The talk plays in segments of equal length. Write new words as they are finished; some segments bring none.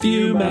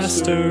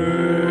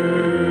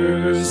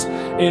Viewmasters,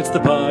 it's the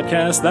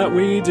podcast that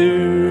we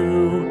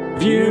do.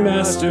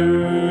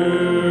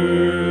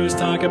 Viewmasters,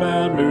 talk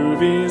about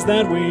movies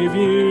that we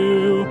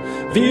view.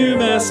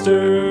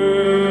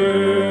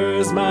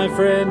 Viewmasters, my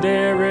friend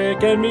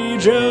Eric and me,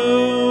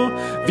 Joe.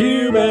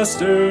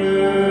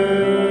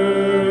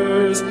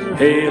 Viewmasters,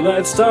 hey,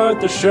 let's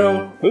start the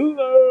show.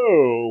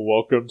 Hello,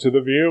 welcome to the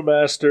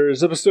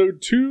Viewmasters,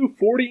 episode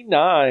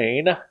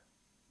 249,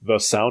 The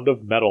Sound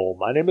of Metal.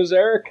 My name is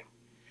Eric.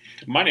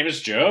 My name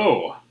is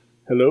Joe.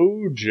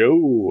 Hello,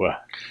 Joe.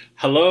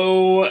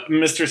 Hello,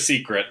 Mr.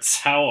 Secrets.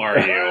 How are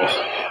you?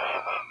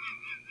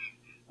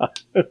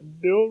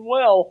 Doing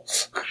well.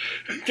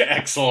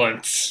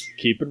 Excellent.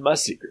 Keeping my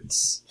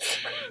secrets.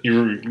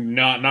 You're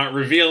not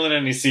revealing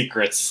any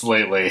secrets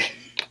lately.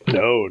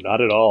 No,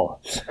 not at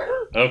all.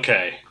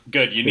 Okay,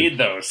 good. You need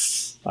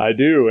those. I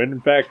do, and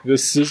in fact,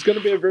 this is going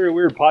to be a very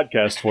weird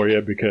podcast for you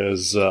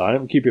because I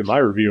am keeping my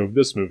review of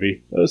this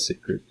movie a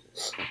secret.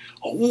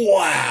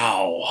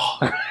 Wow.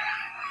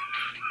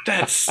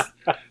 That's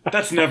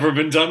never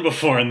been done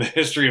before in the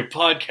history of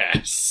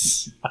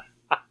podcasts.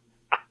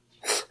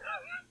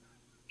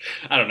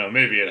 I don't know,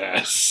 maybe it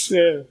has.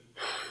 Yeah.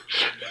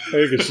 I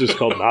think it's just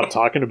called not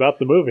talking about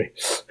the movie.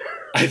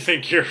 I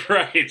think you're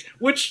right,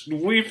 which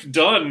we've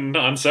done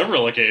on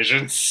several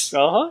occasions.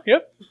 Uh-huh,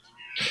 yep.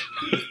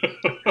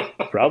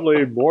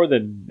 Probably more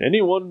than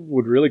anyone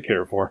would really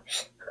care for.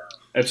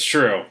 It's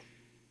true.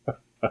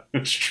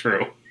 It's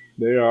true.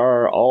 They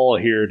are all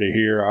here to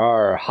hear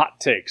our hot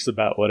takes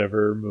about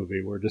whatever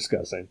movie we're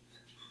discussing.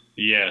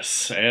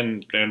 Yes,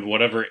 and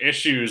whatever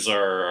issues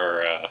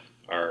are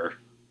I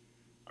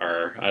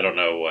don't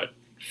know what,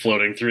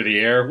 floating through the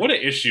air. What do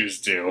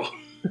issues do?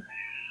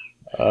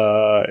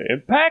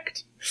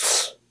 Impact?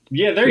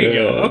 Yeah, there you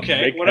go.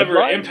 Okay, whatever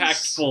headlines?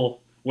 impactful,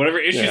 whatever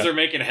issues are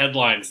making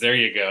headlines. There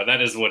you go.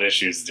 That is what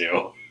issues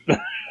do.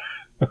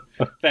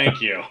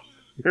 Thank you.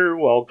 You're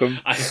welcome.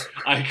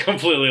 I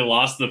completely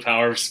lost the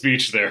power of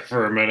speech there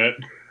for a minute.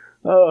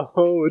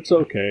 Oh, it's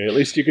okay. At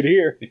least you could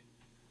hear.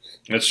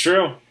 That's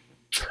true.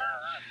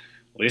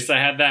 At least I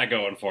had that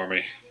going for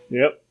me.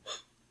 Yep.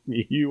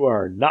 You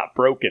are not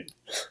broken.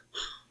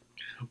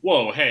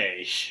 Whoa,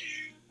 hey.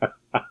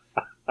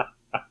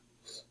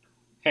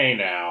 Hey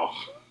now.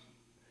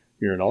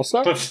 You're an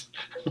all-star?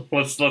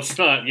 Let's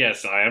not.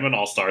 Yes, I am an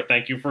all-star.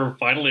 Thank you for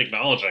finally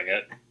acknowledging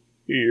it.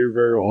 You're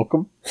very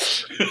welcome.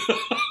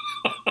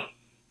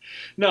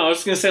 No, I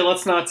was going to say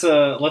let's not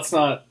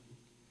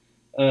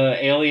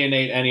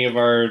alienate any of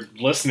our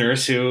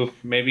listeners who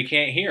maybe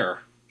can't hear.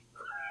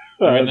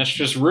 I mean, that's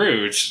just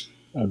rude.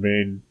 I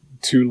mean,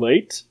 too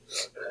late.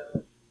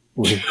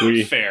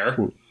 We Fair.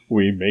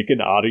 We make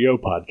an audio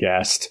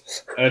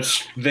podcast.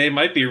 They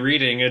might be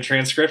reading a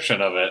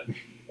transcription of it.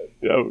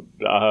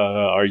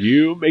 Are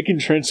you making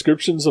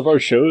transcriptions of our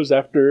shows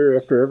after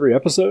every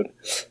episode?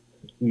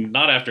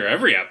 Not after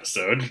every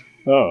episode.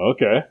 Oh,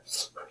 okay.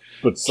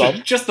 But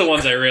some? Just the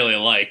ones I really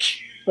like.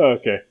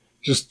 Okay.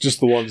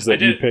 Just the ones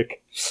that you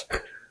pick.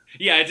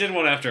 Yeah, I did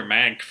one after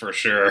Mank for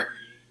sure.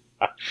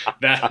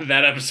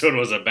 That episode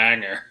was a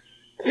banger.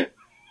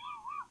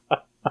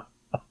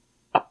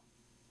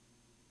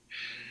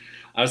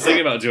 I was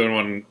thinking about doing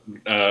one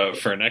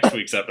for next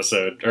week's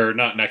episode. Or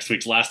not next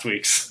week's, last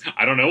week's.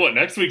 I don't know what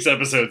next week's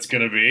episode's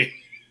going to be.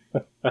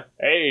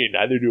 Hey,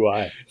 neither do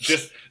I.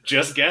 Just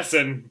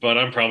guessing, but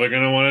I'm probably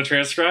going to want to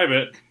transcribe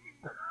it.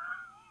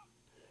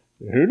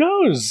 Who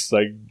knows?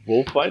 Like,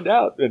 we'll find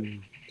out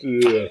in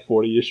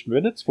 40-ish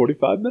minutes,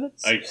 45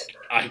 minutes?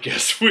 I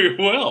guess we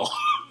will.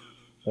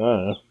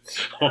 I'll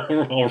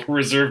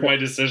reserve my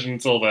decision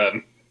until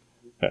then.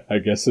 I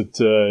guess it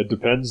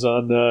depends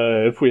on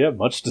if we have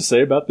much to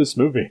say about this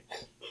movie.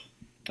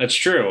 That's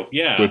true,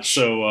 yeah. Which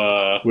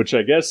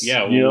I guess,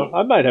 yeah,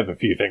 I might have a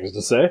few things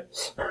to say.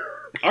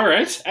 All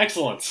right,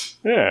 excellent.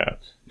 Yeah.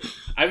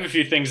 I have a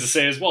few things to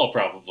say as well,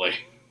 probably.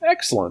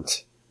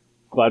 Excellent.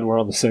 Glad we're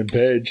on the same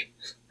page.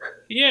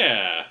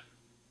 Yeah.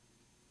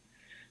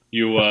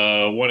 You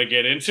want to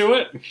get into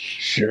it?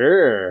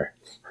 Sure.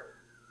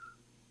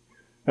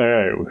 All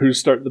right, who's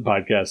starting the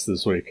podcast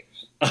this week?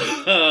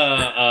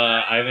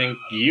 I think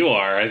you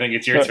are. I think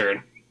it's your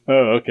turn.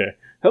 Oh, okay.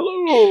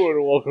 Hello,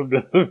 and welcome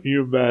to the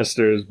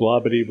Viewmasters,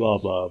 blah-bitty blah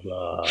blah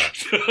blah.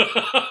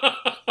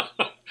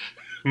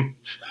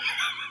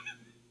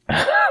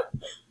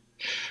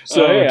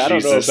 So, hey, I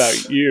don't know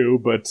about you,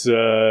 but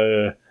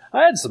I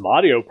had some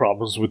audio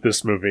problems with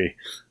this movie.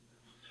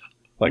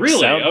 Like,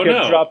 really? sound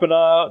kept dropping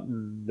out,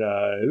 and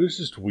it was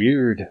just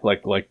weird.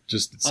 Like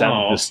just it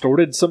sounded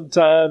distorted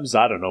sometimes.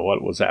 I don't know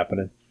what was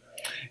happening.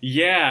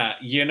 Yeah,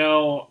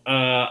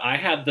 I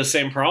had the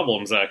same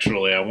problems,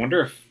 actually. I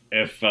wonder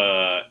if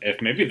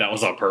maybe that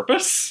was on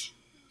purpose?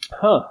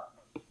 Huh.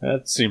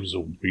 That seems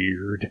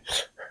weird.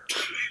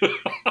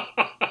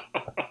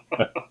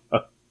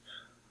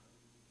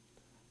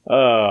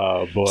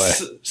 Oh, boy.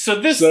 So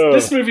this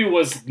movie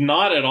was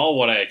not at all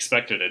what I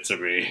expected it to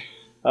be.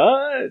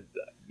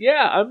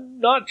 Yeah,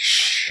 I'm not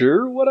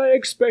sure what I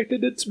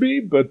expected it to be,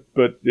 but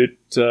it,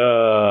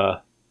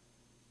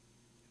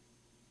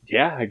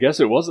 yeah, I guess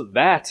it wasn't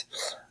that.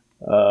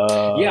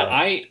 Yeah,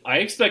 I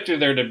expected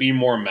there to be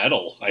more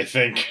metal, I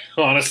think,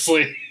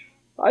 honestly.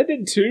 I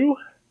did too.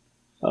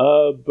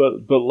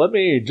 But let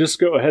me just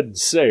go ahead and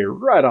say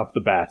right off the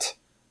bat,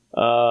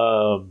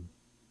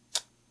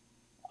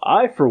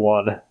 I, for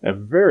one,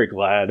 am very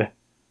glad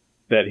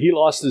that he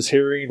lost his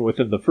hearing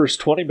within the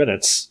first 20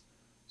 minutes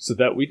so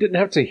that we didn't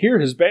have to hear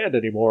his band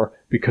anymore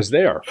because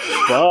they are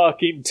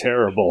fucking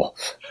terrible.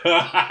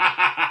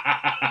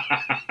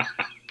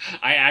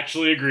 I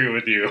actually agree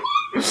with you.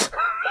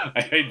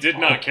 I did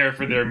not care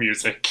for their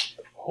music.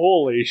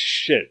 Holy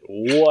shit,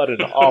 what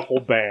an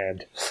awful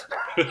band.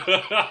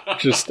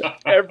 Just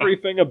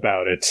everything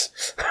about it.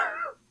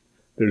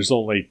 There's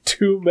only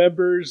 2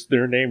 members.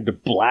 They're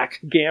named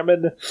Black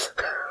Gammon.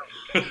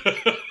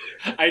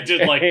 I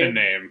did like the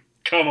name.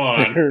 Come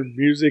on. Their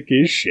music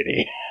is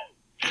shitty.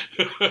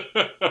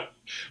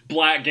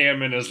 Black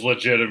Gammon is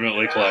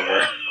legitimately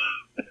clever.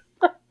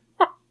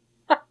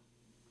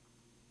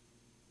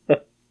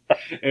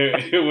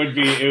 It would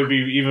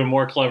be even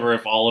more clever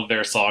if all of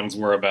their songs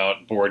were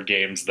about board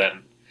games that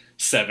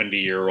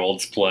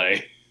 70-year-olds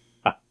play.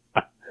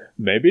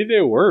 Maybe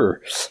they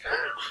were.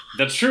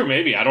 That's true,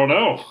 maybe. I don't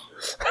know.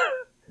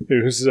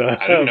 It was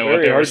I didn't know very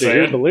what they were hard to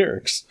hear saying. the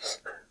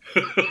lyrics.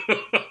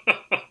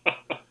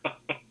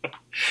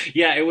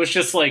 Yeah, it was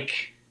just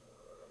like,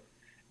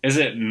 is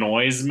it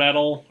noise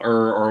metal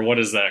or what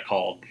is that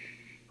called?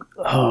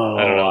 Oh,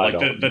 I don't know. Like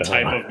don't the know.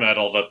 type of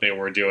metal that they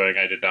were doing,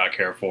 I did not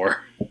care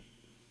for.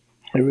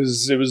 It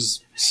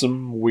was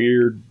some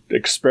weird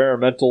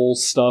experimental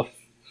stuff,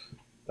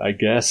 I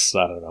guess.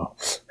 I don't know.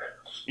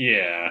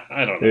 Yeah,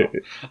 I don't know.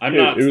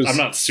 I'm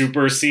not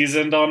super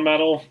seasoned on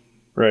metal.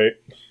 Right.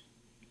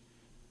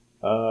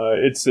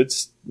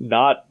 It's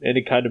not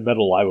any kind of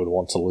metal I would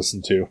want to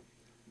listen to.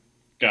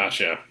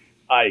 Gotcha.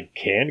 I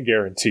can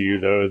guarantee you,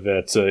 though,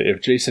 that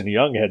if Jason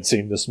Young had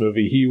seen this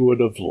movie, he would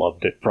have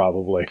loved it,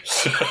 probably.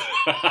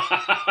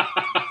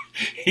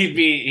 He'd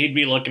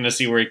be looking to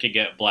see where he could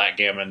get Black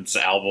Gammon's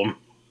album.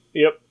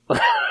 Yep.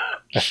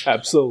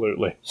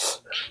 Absolutely.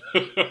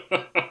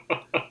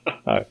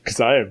 Because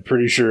I am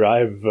pretty sure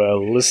I've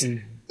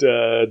listened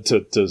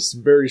to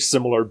some very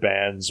similar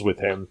bands with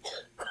him,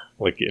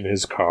 like in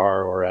his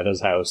car or at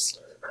his house.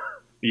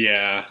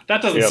 Yeah,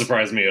 that doesn't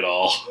surprise me at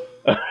all.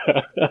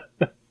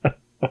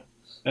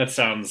 That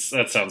sounds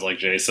like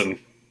Jason.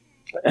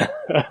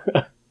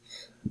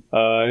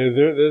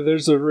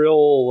 There's a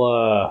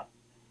real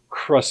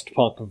crust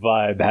punk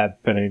vibe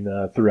happening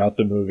throughout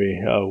the movie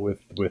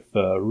with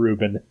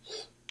Ruben.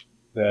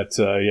 That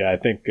I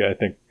think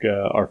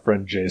our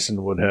friend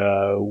Jason would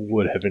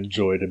have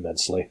enjoyed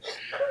immensely.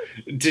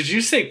 Did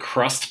you say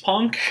crust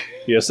punk?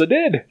 Yes, I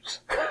did.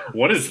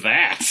 What is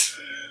that?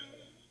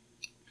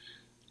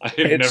 I've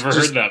never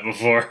heard that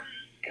before.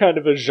 Kind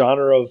of a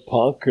genre of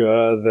punk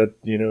that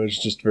is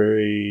just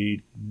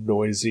very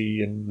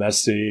noisy and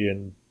messy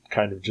and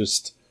kind of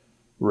just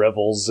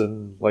revels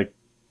in like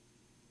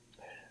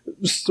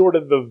sort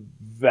of the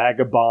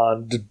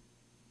vagabond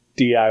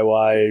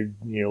DIY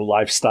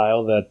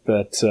lifestyle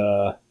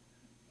that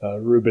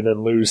Ruben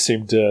and Lou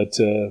seem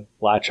to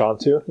latch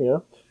onto.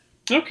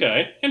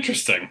 Okay,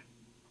 interesting.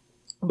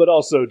 But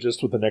also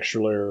just with an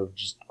extra layer of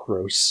just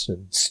gross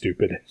and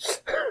stupid.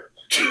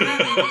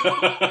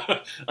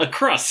 A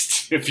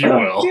crust, if you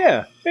will.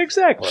 Yeah,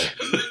 exactly.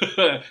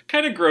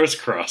 Kind of gross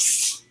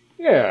crusts.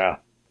 Yeah.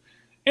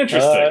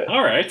 Interesting.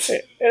 All right.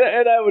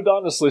 And I would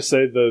honestly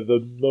say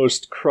the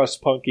most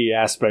crust punky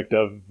aspect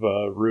of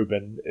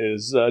Ruben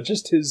is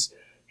just his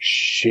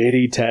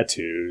shitty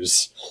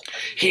tattoos.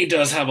 He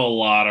does have a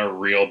lot of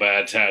real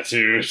bad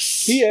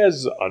tattoos. He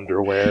has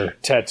underwear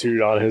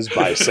tattooed on his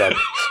bicep.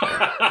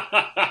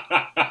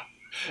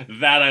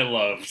 That I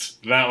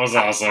loved. That was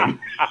awesome.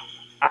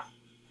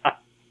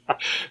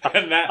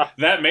 And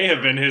that may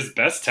have been his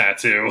best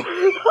tattoo.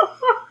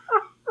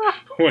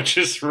 Which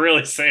is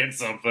really saying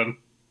something.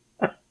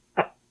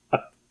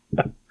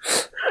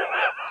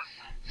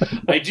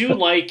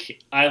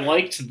 I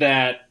liked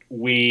that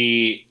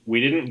we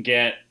didn't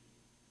get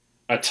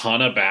a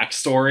ton of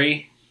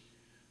backstory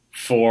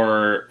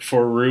for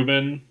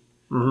Ruben,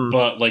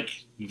 but like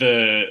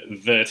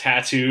the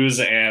tattoos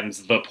and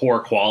the poor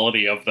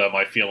quality of them,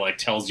 I feel like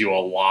tells you a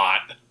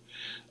lot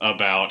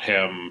about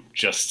him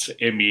just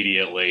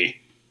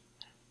immediately.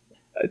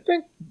 I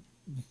think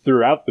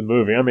throughout the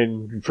movie, I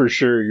mean, for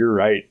sure, you're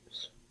right.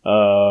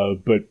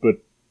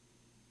 But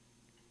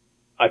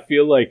I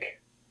feel like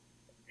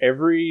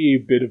every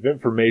bit of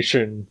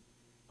information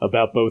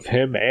about both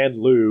him and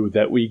Lou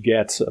that we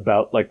get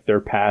about like their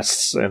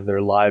pasts and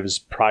their lives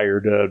prior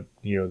to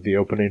the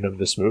opening of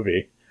this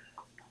movie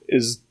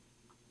is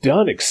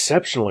done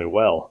exceptionally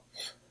well.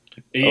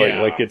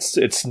 Yeah, like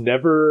it's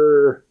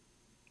never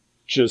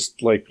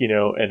just like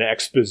an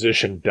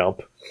exposition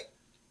dump.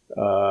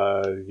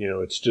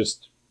 It's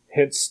just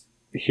hints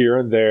here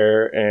and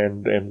there,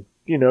 and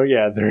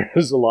there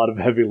is a lot of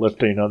heavy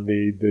lifting on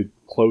the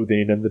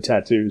clothing and the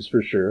tattoos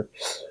for sure.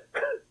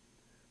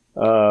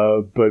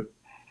 But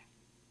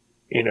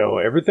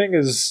everything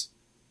is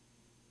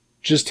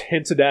just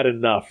hinted at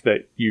enough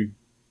that you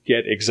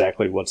get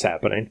exactly what's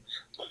happening.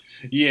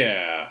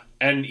 Yeah,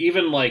 and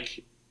even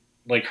like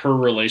her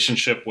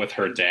relationship with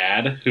her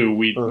dad, who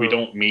we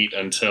don't meet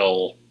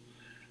until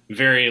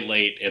very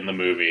late in the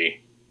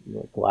movie,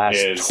 like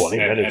last 20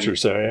 minutes or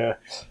so.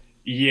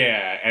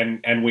 Yeah,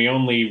 and we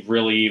only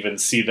really even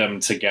see them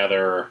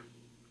together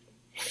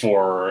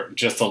for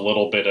just a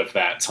little bit of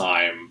that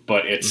time,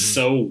 but it's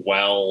so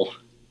well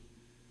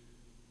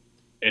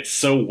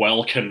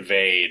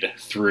conveyed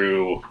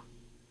through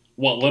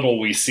what little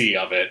we see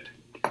of it,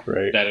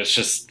 right? That it's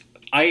just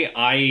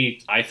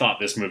I thought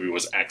this movie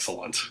was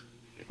excellent.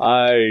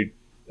 I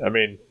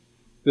mean,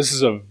 this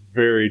is a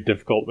very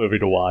difficult movie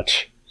to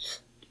watch,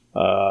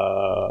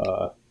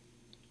 but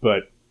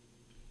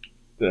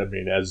I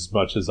mean, as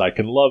much as I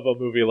can love a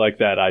movie like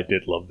that, I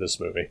did love this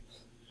movie.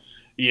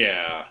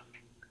 Yeah.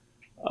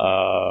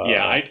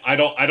 I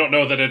don't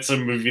know that it's a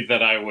movie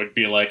that I would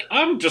be like,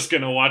 I'm just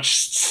gonna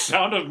watch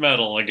Sound of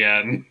Metal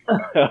again,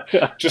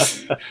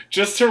 just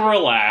to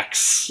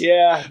relax.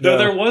 Yeah, though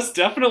there was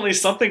definitely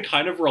something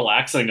kind of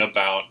relaxing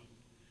about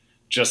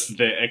just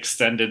the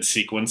extended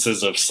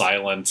sequences of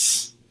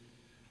silence,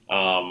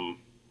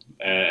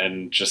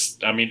 and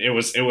just, I mean, it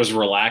was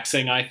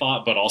relaxing, I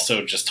thought, but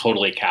also just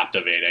totally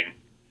captivating.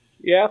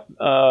 Yeah,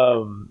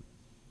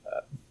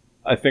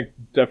 I think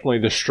definitely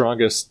the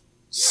strongest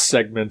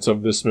segment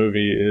of this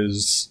movie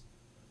is,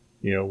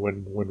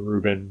 when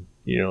Ruben,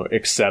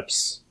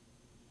 accepts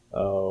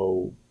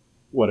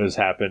what has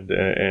happened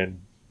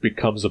and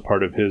becomes a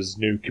part of his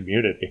new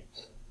community.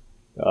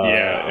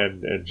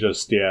 And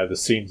just, the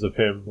scenes of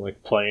him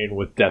like playing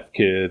with deaf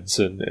kids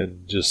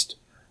and just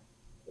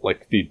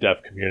like the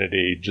deaf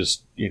community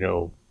just,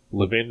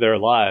 living their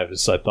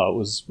lives, I thought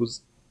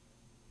was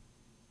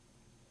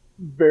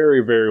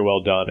very, very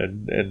well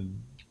done and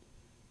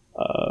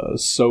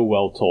so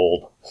well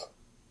told.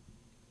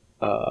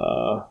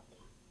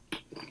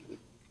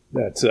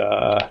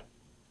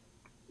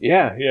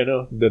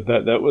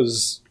 That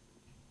was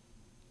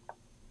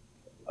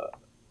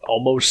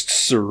almost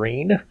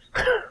serene.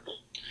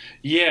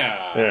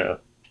 Yeah,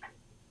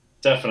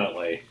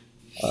 definitely.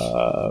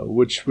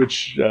 Which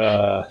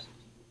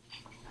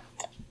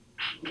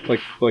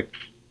like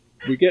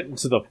we get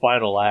into the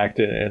final act,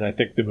 and I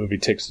think the movie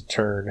takes a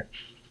turn.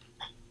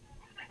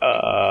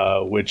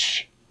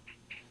 Which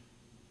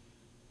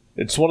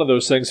it's one of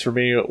those things for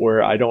me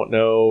where I don't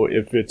know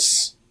if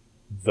it's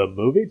the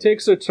movie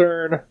takes a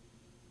turn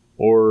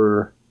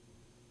or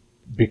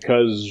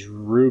because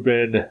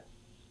Ruben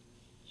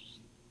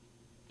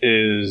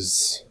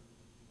is,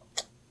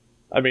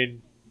 I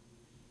mean,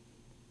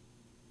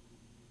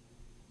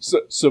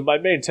 so my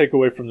main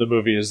takeaway from the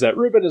movie is that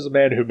Ruben is a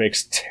man who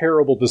makes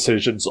terrible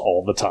decisions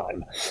all the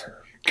time.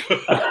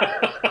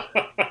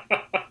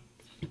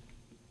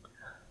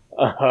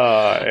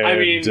 I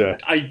mean,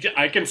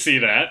 I can see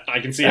that.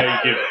 I can see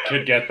how you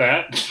could get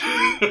that.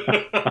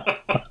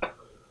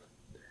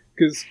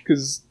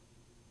 Because,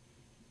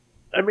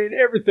 I mean,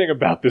 everything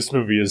about this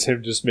movie is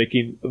him just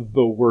making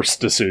the worst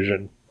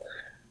decision.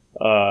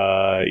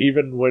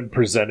 Even when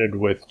presented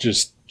with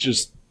just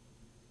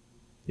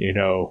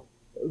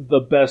the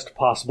best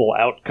possible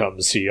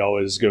outcomes, he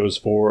always goes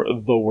for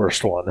the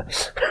worst one.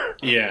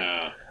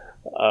 Yeah.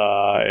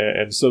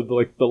 And so,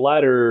 like, the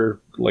latter,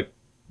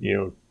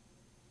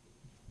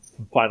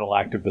 final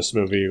act of this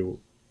movie,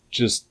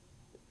 just,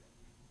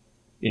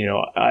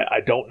 I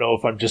don't know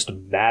if I'm just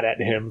mad at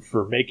him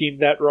for making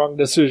that wrong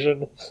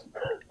decision,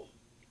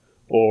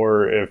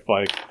 or if,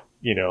 I'm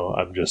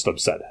just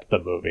upset at the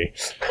movie.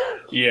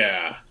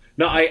 Yeah.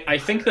 No, I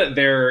think that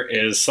there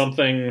is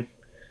something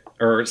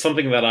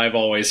that I've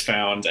always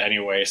found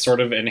anyway, sort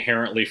of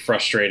inherently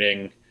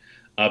frustrating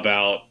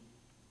about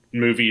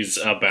movies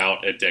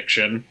about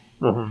addiction.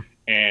 Mm-hmm.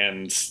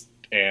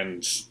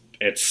 And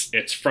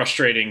it's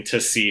frustrating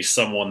to see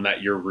someone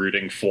that you're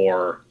rooting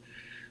for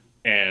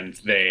and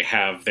they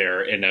have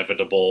their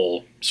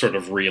inevitable sort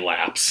of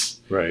relapse.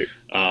 Right.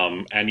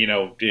 And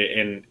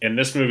in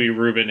this movie,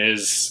 Ruben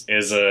is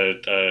he's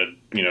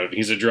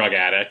a drug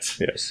addict.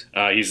 Yes.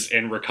 He's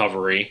in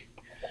recovery.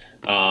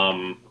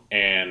 And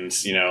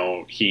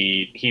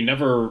he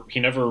never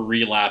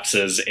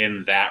relapses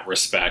in that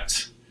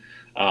respect.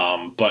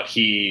 But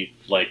he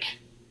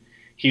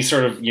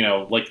sort of,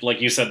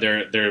 like you said,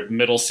 their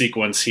middle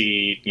sequence,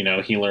 he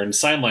learns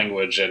sign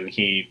language and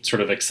he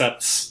sort of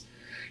accepts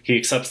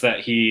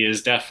that he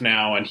is deaf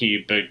now, and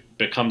he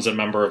becomes a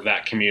member of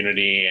that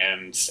community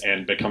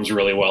and becomes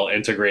really well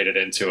integrated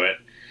into it.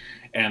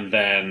 And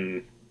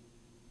then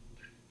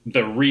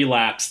the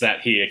relapse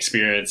that he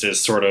experiences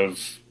sort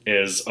of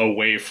is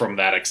away from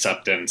that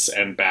acceptance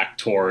and back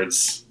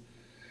towards,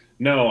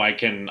 no, I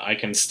can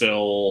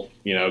still,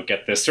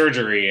 get this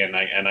surgery and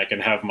I can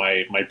have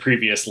my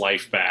previous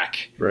life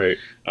back. Right.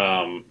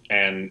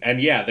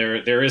 And yeah,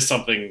 there is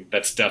something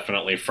that's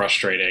definitely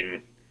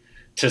frustrating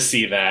to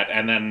see that.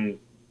 And then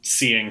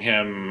seeing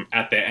him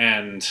at the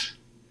end,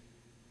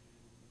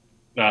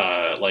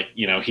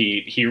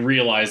 he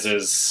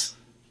realizes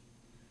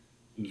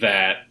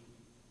that,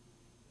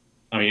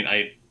 I mean,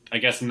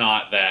 guess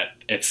not that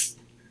it's.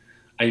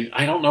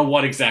 I don't know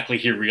what exactly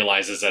he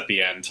realizes at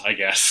the end, I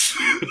guess.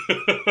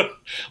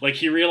 Like,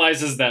 he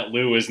realizes that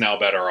Lou is now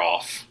better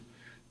off.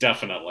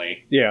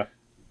 Definitely. Yeah.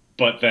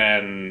 But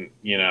then,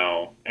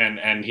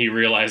 and he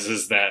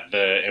realizes that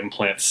the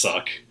implants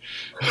suck.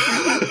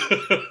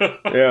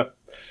 Yeah.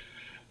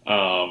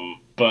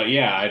 But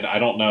yeah, I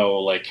don't know,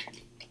 like,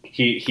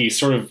 he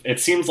sort of, it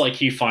seems like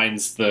he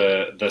finds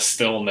the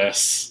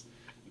stillness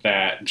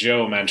that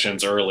Joe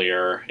mentions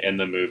earlier in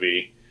the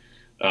movie.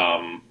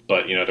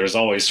 But there's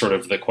always sort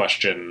of the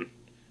question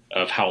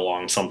of how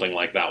long something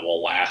like that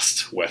will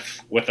last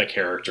with a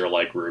character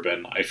like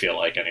Ruben, I feel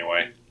like,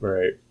 anyway.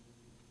 Right.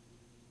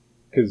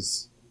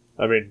 Because,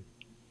 I mean,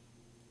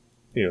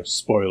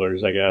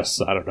 spoilers, I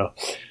guess. I don't know.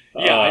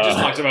 Yeah, I just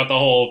talked about the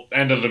whole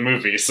end of the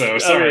movie, so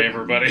sorry,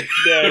 everybody.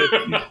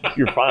 Yeah,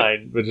 you're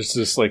fine, but it's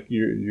just like,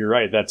 you're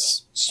right,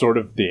 that's sort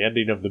of the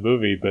ending of the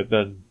movie, but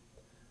then,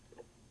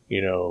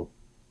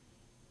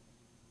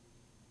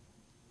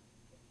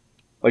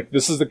 like,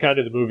 this is the kind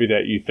of the movie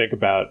that you think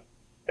about,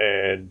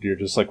 and you're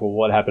just like, well,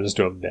 what happens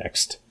to him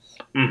next?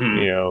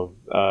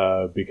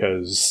 Mm-hmm.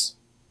 Because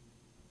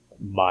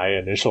my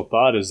initial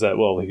thought is that,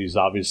 well, he's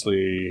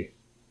obviously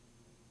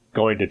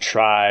going to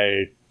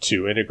try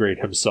to integrate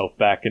himself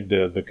back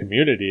into the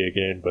community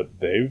again, but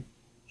they've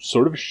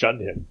sort of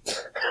shunned him.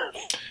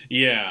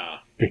 Yeah.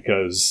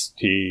 Because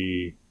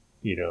he,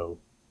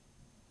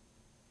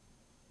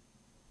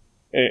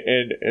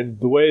 and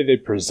the way they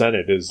present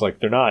it is like,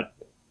 they're not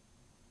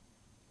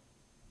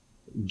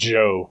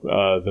Joe,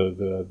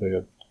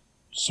 the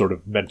sort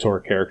of mentor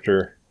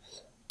character.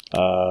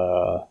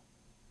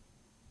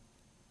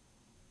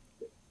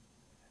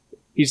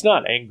 He's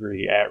not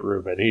angry at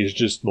Ruben. He's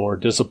just more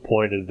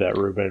disappointed that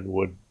Ruben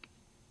would,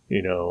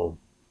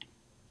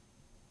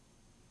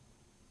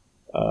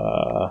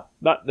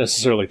 not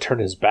necessarily turn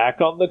his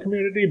back on the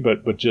community,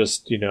 but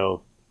just,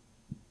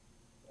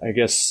 I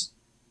guess,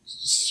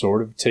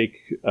 sort of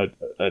take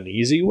an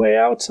easy way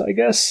out, I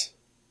guess.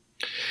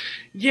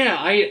 Yeah,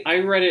 I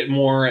read it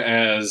more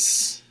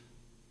as,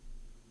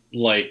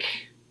 like,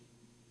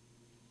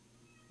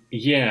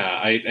 yeah,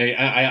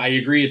 I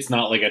agree. It's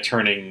not like a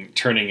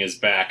turning his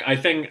back. I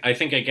think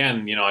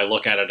again, I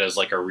look at it as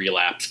like a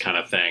relapse kind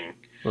of thing.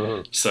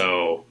 Uh-huh.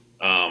 So,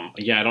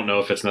 yeah, I don't know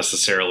if it's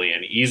necessarily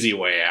an easy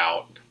way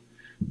out,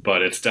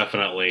 but it's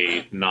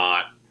definitely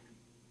not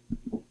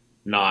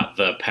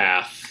the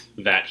path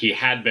that he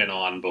had been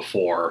on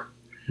before.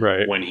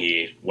 Right. When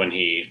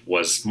he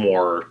was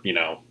more,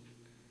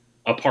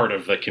 a part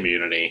of the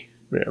community.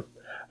 Yeah.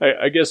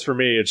 I guess for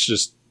me, it's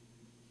just,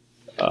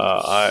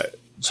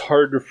 it's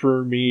hard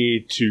for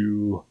me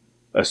to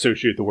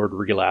associate the word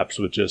relapse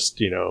with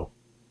just,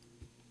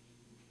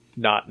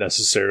 not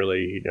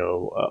necessarily,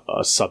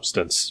 a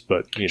substance,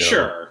 but,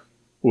 Sure.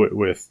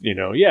 with,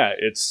 yeah,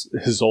 it's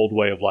his old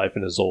way of life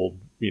and his old,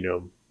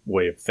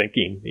 way of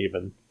thinking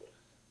even.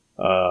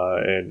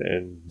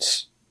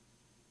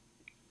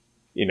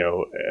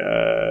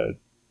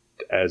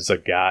 As a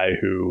guy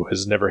who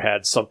has never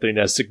had something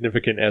as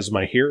significant as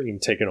my hearing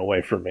taken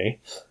away from me,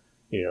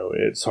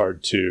 it's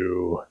hard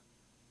to,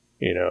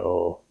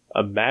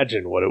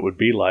 imagine what it would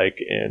be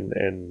like.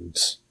 And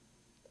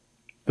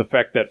the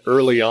fact that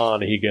early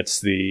on he gets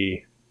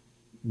the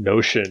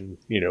notion,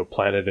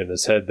 planted in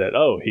his head that,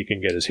 oh, he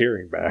can get his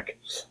hearing back,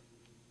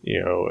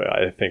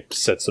 I think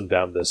sets him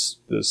down this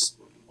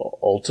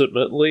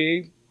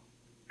ultimately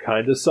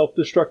kind of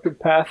self-destructive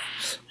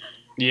path.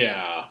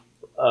 Yeah.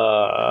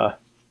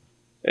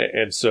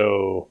 And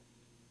so,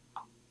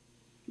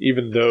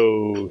 even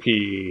though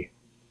he,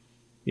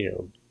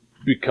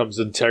 becomes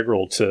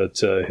integral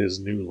to his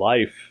new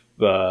life,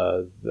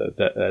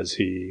 that as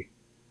he,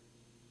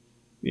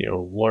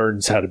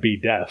 learns how to be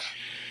deaf,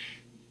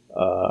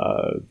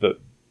 the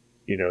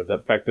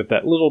fact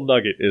that little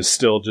nugget is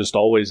still just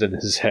always in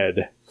his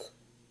head,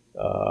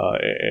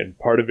 and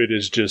part of it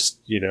is just,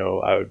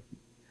 I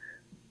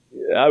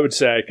would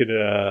say I could,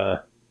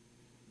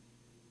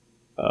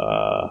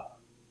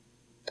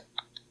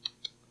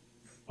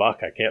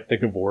 fuck, I can't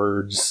think of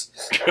words.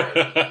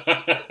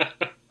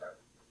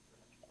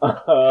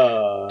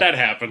 That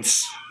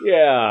happens.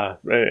 Yeah,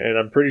 and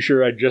I'm pretty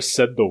sure I just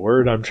said the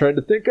word I'm trying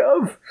to think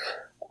of.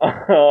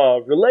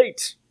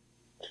 Relate.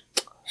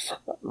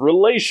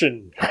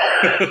 Relation.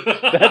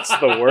 That's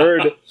the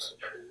word.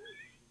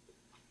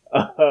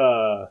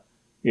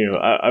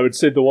 I would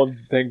say the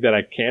one thing that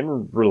I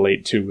can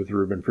relate to with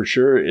Ruben for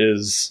sure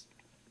is,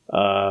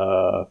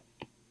 that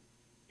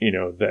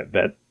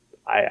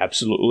I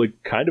absolutely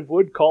kind of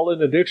would call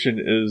an addiction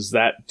is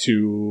that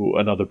to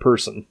another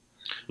person.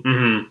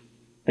 Mm-hmm.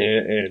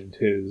 And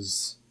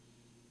his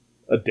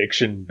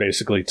addiction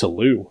basically to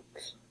Lou.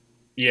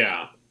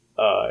 Yeah.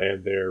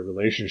 And their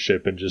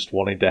relationship and just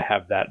wanting to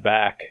have that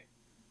back.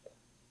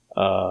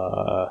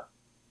 And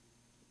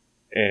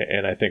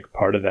I think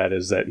part of that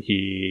is that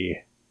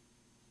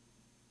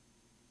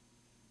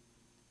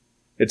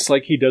it's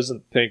like he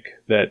doesn't think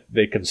that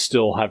they can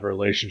still have a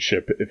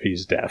relationship if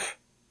he's deaf.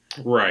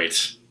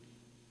 Right.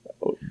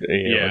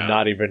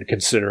 Not even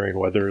considering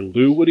whether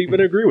Lou would even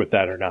agree with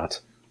that or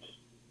not.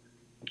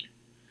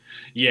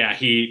 Yeah,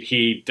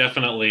 he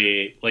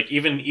definitely, like,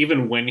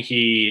 even when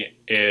he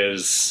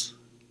is,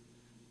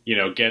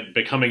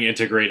 becoming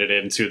integrated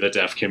into the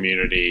deaf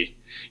community,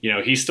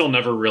 he still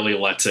never really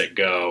lets it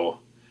go,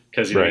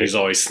 because he's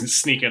always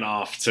sneaking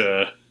off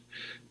to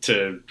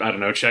I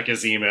don't know, check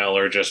his email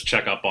or just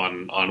check up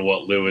on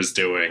what Lou is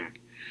doing.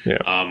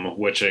 Yeah.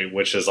 Which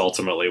is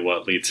ultimately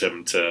what leads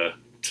him to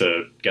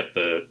get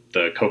the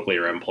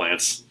cochlear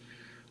implants.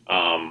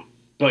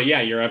 But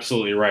yeah, you're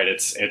absolutely right.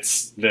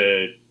 It's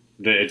the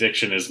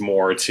addiction is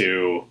more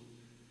to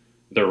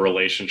the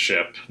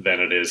relationship than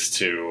it is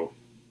to,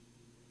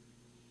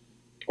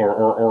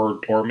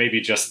 or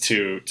maybe just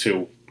to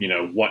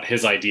what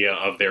his idea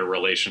of their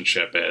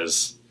relationship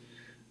is,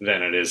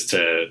 than it is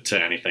to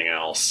anything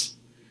else.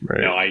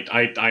 Right.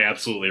 I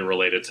absolutely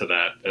related to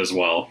that as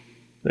well.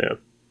 Yeah.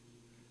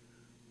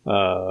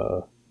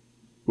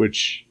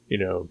 Which,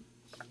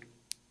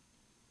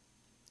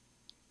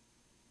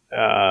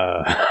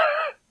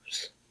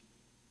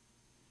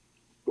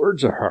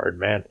 words are hard,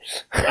 man.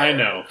 I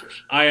know.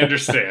 I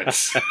understand.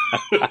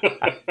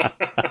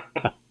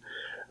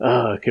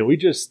 Can we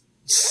just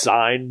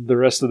sign the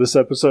rest of this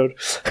episode?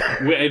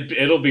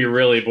 It'll be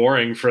really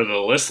boring for the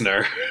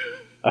listener.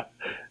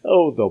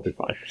 Oh, they'll be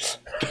fine.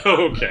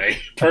 Okay,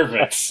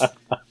 perfect.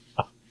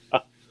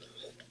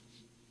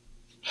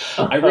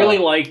 I really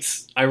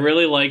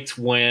liked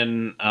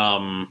when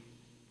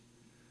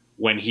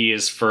he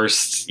is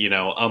first,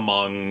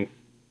 among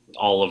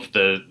all of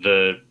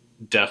the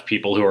deaf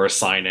people who are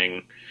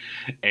signing,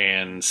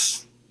 and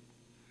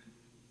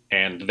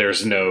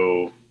there's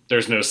no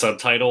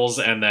subtitles,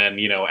 and then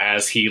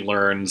as he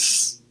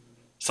learns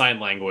sign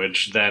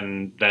language,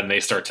 then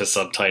they start to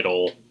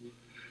subtitle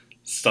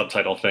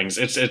things.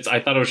 It's I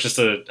thought it was just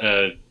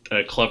a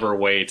clever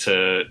way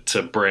to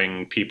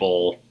bring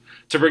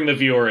the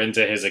viewer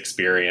into his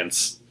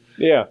experience.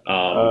 Yeah.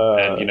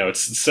 And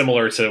it's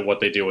similar to what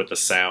they do with the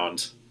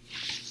sound.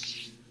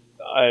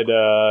 I'd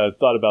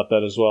thought about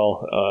that as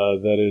well.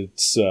 That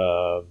it's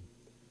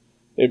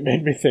it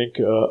made me think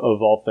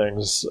of all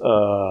things.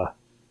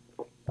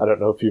 I don't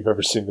know if you've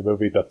ever seen the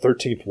movie The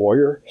 13th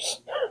Warrior.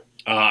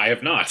 I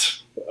have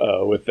not.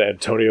 With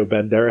Antonio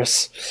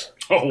Banderas.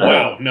 Oh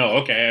wow! No,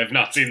 okay, I have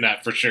not seen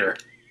that for sure.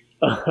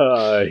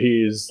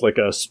 He's like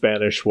a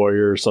Spanish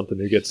warrior or something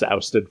who gets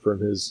ousted from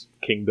his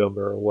kingdom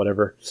or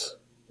whatever,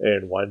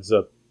 and winds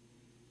up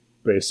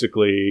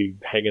basically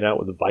hanging out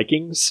with the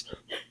Vikings.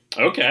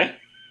 Okay.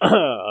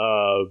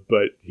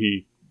 But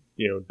he,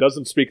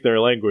 doesn't speak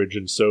their language,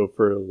 and so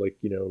for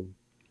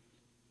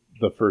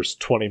the first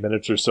 20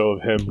 minutes or so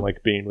of him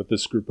being with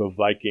this group of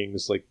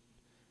Vikings,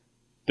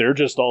 they're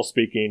just all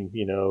speaking,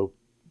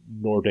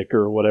 Nordic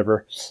or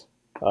whatever.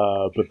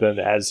 But then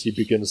as he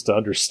begins to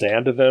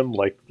understand them,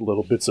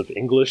 little bits of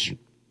English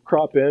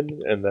crop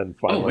in, and then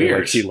finally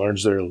he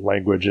learns their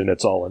language and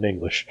it's all in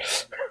English.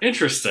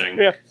 Interesting.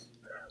 Yeah.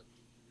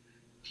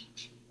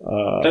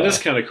 That is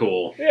kind of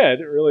cool. Yeah, it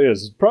really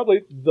is.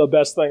 Probably the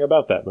best thing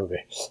about that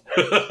movie.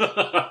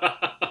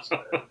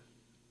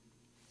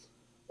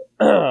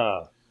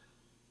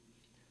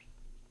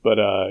 But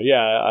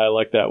yeah, I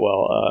like that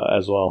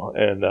as well.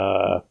 And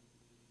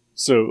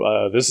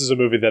so this is a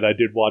movie that I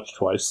did watch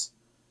twice.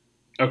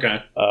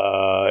 Okay.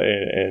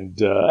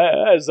 And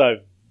as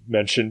I've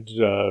mentioned,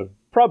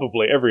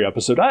 probably every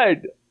episode,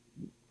 I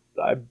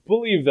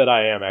believe that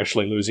I am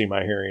actually losing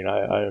my hearing.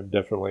 I am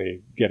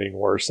definitely getting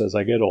worse as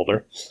I get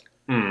older.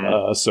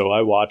 So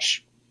I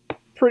watch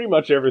pretty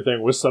much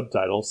everything with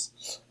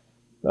subtitles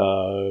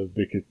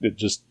because it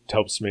just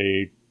helps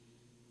me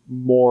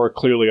more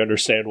clearly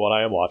understand what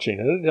I am watching,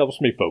 and it helps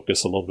me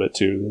focus a little bit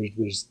too.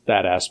 There's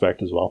that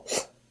aspect as well.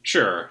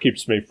 Sure.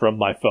 Keeps me from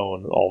my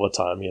phone all the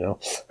time,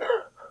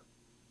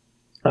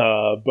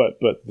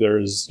 but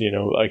there's,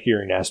 a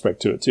hearing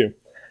aspect to it too.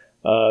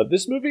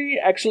 This movie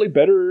actually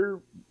better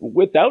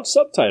without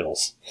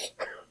subtitles.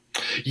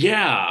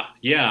 Yeah.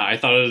 I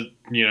thought,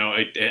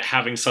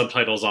 having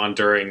subtitles on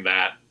during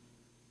that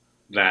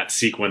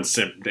sequence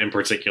in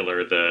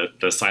particular,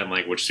 the sign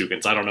language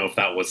sequence. I don't know if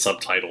that was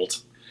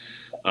subtitled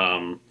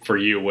for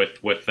you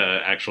with the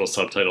actual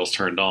subtitles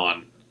turned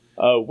on.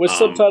 With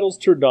subtitles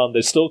turned on,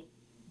 they still,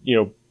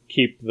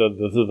 keep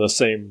the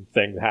same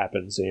thing that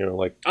happens.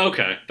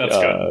 Okay, that's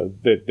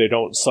good. They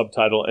don't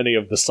subtitle any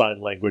of the sign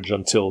language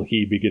until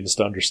he begins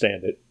to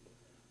understand it.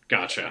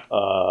 Gotcha.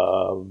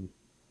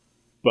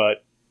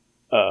 But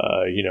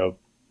a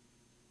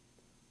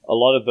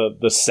lot of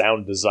the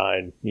sound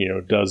design,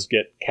 does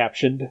get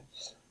captioned,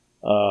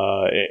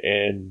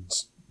 and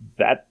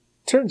that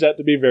turns out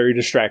to be very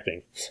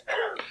distracting.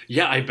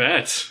 Yeah, I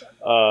bet.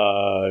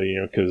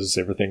 Because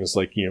everything is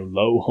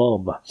low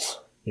hum,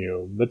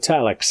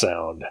 metallic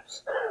sound,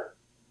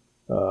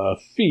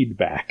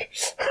 feedback,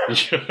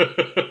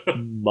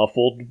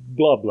 muffled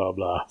blah blah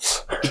blah.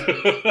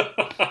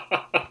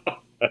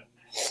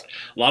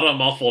 A lot of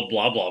muffled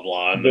blah blah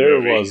blah in the there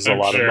movie, was a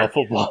lot of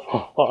muffled blah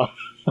blah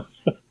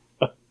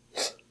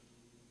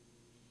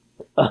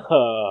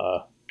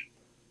blah.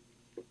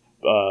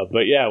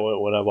 But yeah,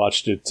 when I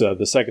watched it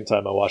the second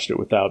time, I watched it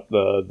without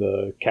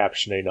the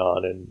captioning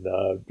on, and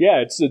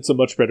yeah, it's a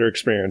much better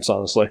experience,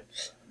 honestly.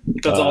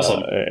 That's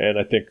awesome. And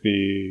I think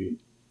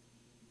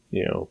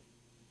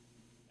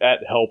that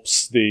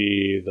helps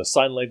the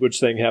sign language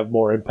thing have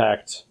more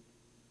impact.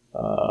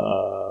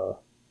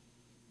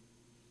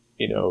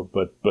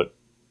 But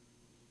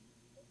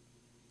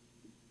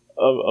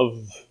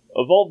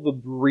of all the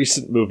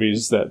recent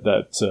movies that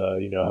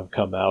have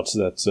come out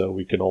that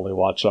we can only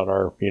watch on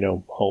our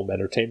home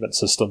entertainment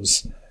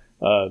systems,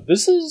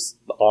 this is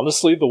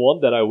honestly the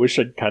one that I wish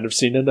I'd kind of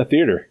seen in a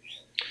theater.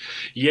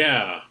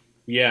 Yeah,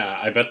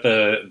 I bet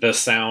the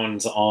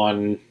sounds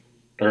on,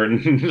 or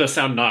the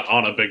sound not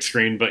on a big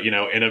screen, but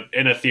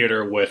in a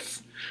theater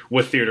with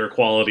theater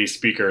quality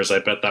speakers, I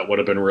bet that would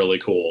have been really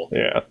cool.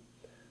 Yeah.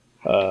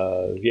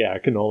 I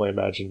can only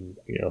imagine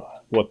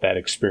what that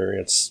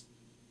experience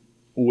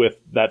with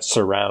that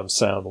surround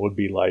sound would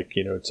be like,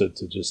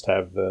 to just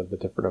have the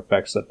different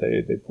effects that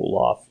they pull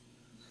off.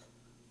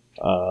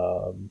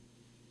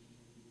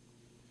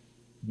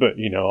 But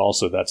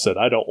also that said,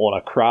 I don't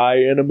want to cry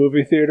in a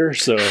movie theater,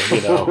 so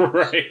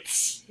right.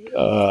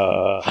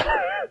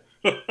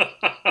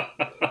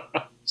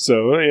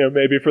 So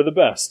maybe for the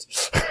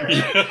best.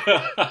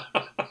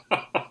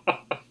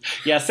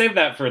 Yeah, save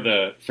that for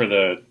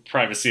the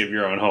privacy of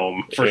your own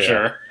home, for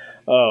sure.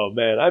 Oh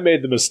man, I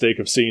made the mistake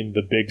of seeing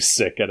The Big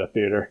Sick at a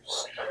theater.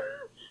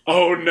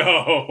 Oh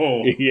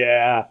no.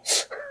 Yeah.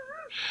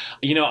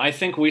 I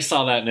think we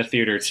saw that in a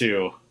theater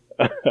too.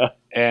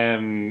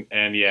 and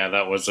yeah,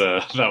 that was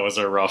a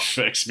rough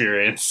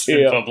experience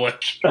in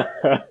public.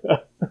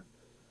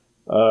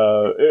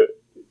 It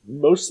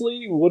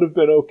mostly would have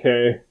been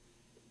okay.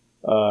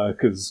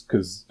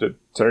 Because it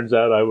turns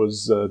out I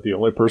was the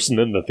only person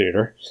in the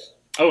theater.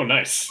 Oh,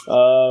 nice.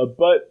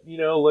 But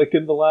like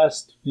in the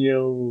last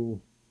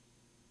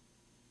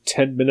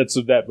 10 minutes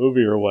of that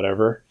movie or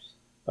whatever,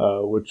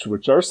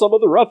 which are some of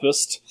the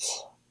roughest,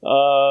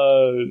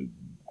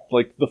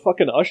 like the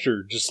fucking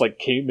usher just like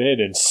came in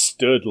and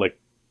stood like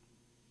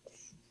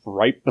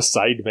right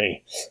beside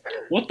me.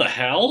 What the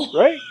hell?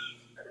 Right?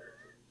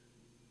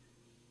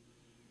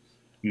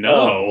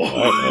 No.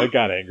 I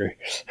got angry.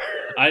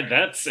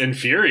 That's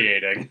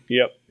infuriating.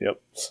 Yep.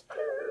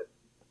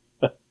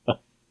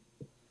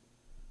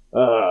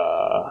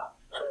 I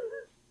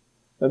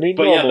mean,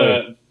 but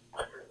normally...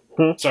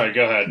 yeah, sorry,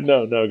 go ahead.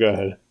 No, go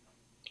ahead.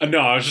 No,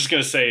 I was just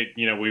going to say,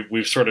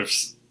 we've sort of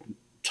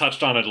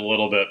touched on it a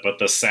little bit, but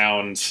the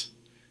sound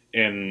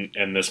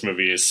in this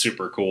movie is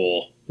super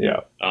cool.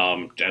 Yeah.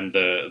 And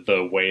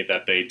the way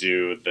that they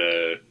do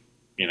the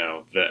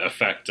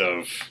effect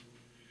of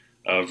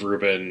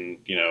Ruben,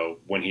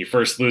 when he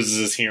first loses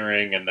his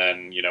hearing, and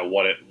then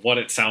what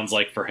it sounds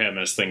like for him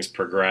as things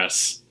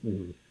progress,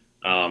 and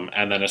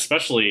then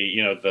especially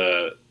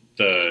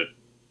the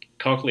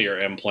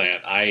cochlear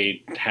implant.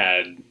 I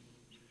had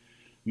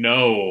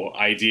no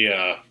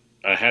idea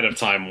ahead of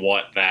time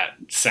what that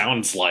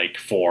sounds like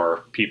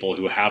for people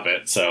who have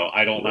it, so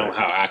I don't know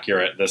how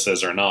accurate this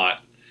is or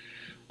not.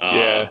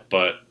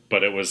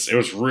 But it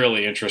was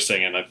really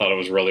interesting, and I thought it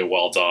was really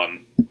well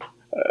done.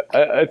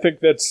 I think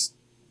that's.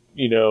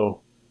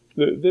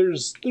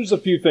 There's a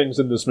few things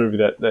in this movie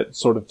that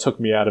sort of took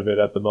me out of it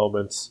at the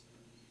moment,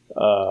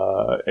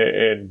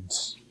 and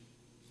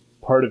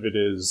part of it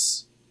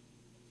is,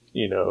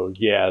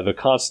 the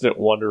constant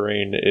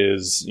wondering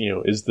is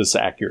this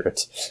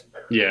accurate?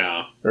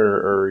 Yeah.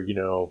 Or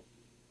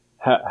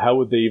how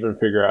would they even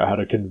figure out how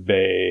to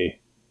convey,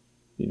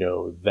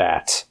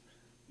 that,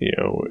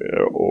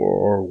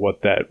 or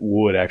what that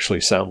would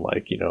actually sound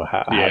like?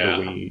 How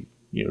do we,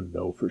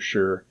 know for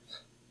sure?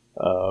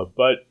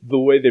 But the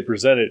way they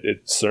present it,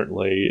 it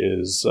certainly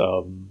is,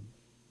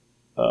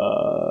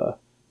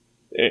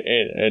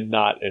 and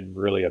not in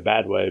really a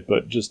bad way,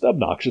 but just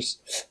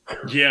obnoxious.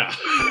 Yeah.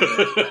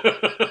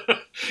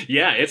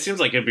 Yeah, it seems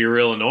like it'd be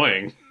real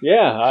annoying.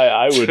 Yeah,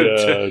 I would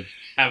to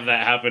have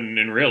that happen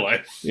in real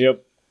life.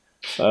 Yep.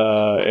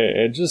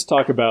 And just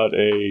talk about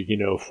a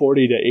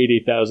 $40,000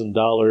 to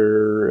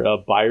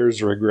 $80,000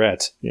 buyer's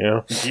regret.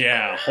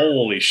 Yeah,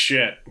 holy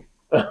shit.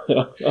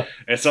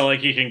 It's not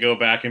like you can go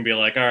back and be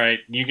like, all right,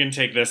 you can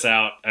take this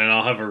out and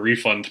I'll have a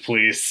refund,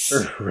 please.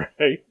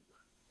 Right.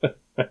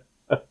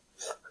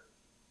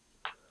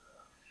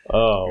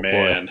 Oh,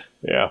 man. Boy.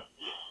 Yeah.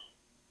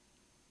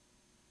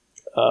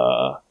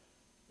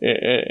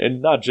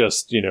 And not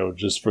just,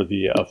 just for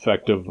the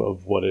effect of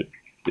what it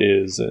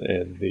is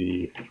and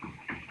the,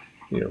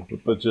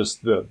 but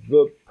just the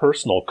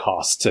personal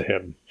cost to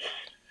him.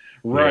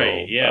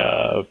 Right,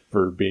 yeah.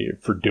 For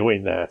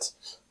doing that.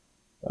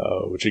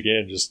 Which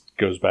again just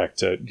goes back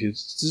to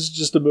this is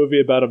just a movie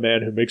about a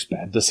man who makes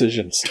bad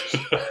decisions.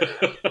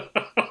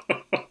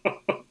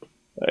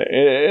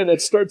 And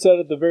it starts out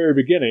at the very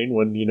beginning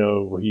when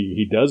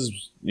he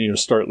does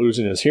start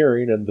losing his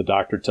hearing, and the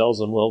doctor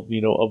tells him, well,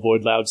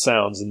 avoid loud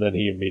sounds, and then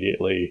he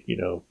immediately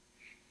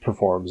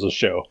performs a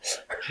show.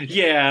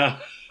 Yeah,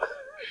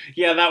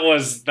 that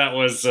was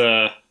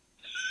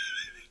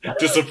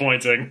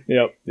Disappointing.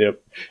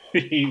 Yep.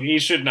 He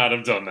should not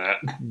have done that.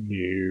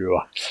 Yeah.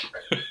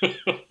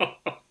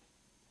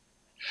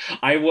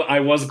 I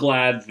was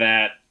glad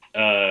that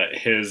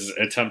his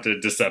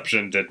attempted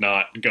deception did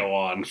not go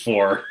on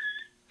for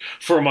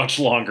much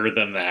longer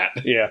than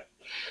that. Yeah.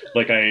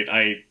 Like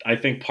I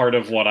think part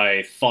of what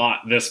I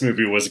thought this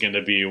movie was going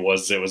to be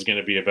was it was going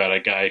to be about a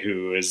guy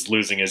who is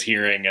losing his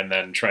hearing and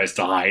then tries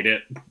to hide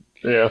it.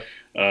 Yeah.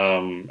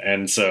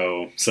 And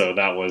so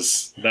that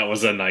was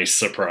a nice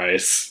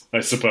surprise,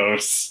 I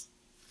suppose.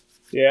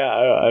 Yeah,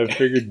 I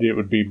figured it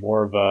would be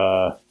more of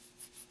a.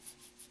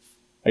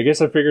 I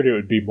guess I figured it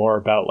would be more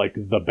about like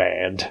the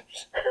band.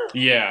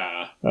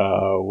 Yeah.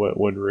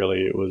 When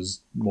really it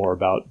was more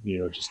about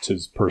just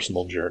his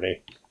personal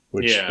journey,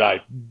 which Yeah.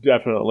 I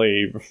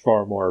definitely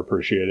far more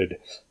appreciated.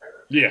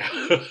 Yeah.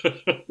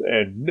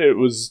 And it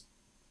was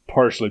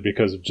partially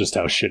because of just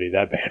how shitty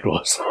that band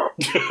was.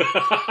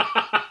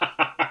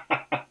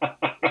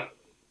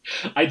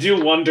 I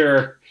do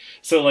wonder.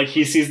 So, like,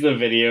 he sees the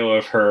video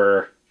of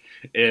her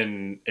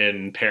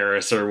in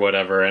Paris or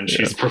whatever, and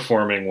she's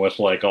performing with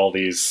like all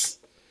these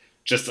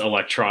just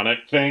electronic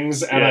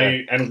things,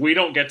 and and we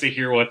don't get to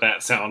hear what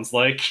that sounds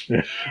like,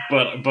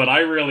 but I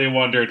really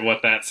wondered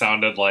what that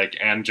sounded like,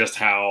 and just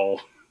how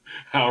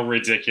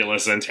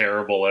ridiculous and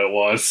terrible it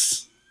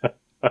was.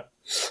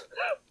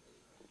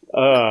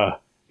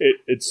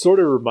 It sort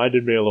of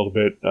reminded me a little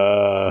bit.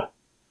 I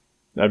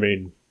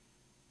mean,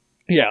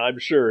 yeah, I'm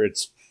sure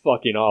it's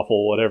fucking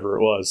awful, whatever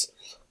it was.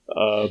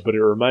 But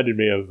it reminded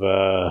me of,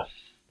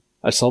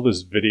 I saw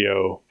this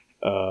video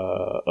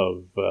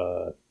of,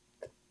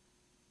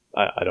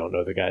 I don't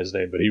know the guy's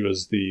name, but he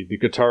was the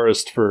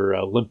guitarist for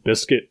Limp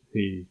Bizkit.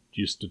 He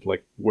used to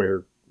like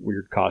wear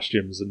weird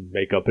costumes and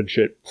makeup and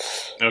shit.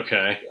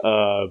 Okay.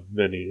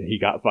 Then he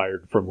got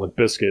fired from Limp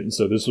Bizkit, and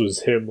so this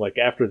was him like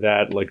after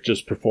that, like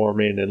just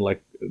performing in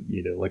like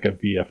like a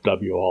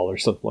VFW hall or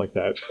something like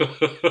that.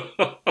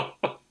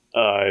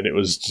 And it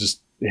was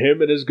just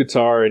him and his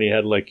guitar, and he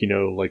had like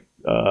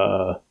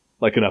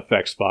like an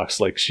effects box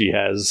like she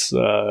has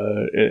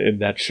in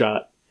that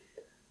shot.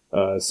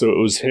 So it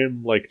was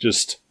him like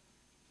just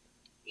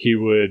he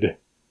would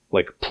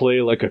like play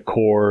like a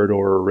chord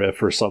or a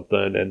riff or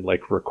something and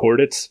like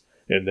record it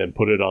and then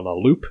put it on a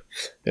loop,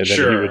 and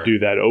then he would do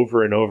that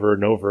over and over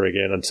and over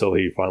again until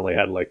he finally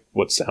had like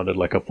what sounded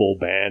like a full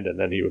band, and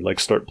then he would like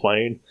start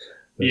playing.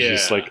 It's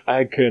just like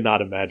I could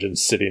not imagine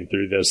sitting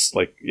through this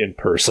like in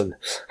person.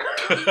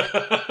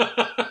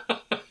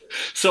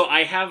 So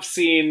I have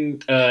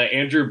seen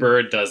Andrew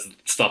Bird does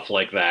stuff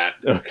like that.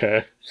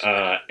 Okay.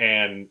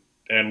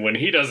 And when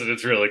he does it,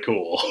 it's really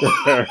cool.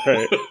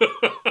 Right.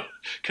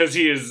 Because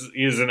he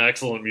is an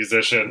excellent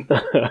musician.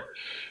 But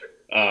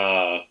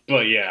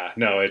yeah,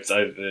 no,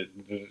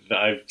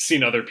 I've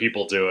seen other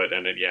people do it,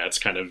 and it's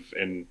kind of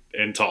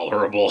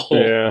intolerable.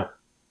 Yeah.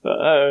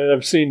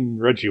 I've seen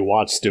Reggie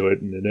Watts do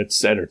it, and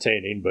it's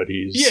entertaining, but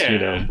he's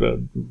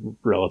a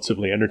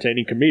relatively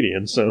entertaining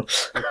comedian, so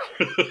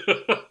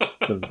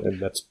and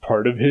that's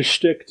part of his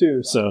shtick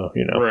too. So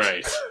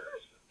right.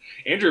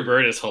 Andrew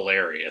Bird is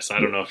hilarious. I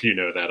don't know if you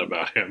know that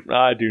about him.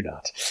 I do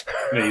not.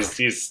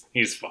 He's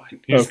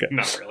fine. He's okay.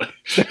 Not really.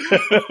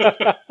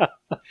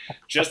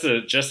 just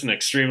an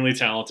extremely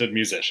talented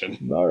musician.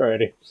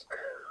 Alrighty.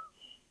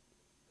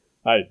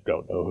 I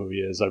don't know who he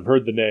is. I've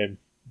heard the name,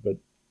 but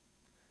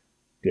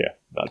yeah,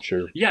 not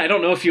sure. Yeah, I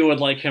don't know if you would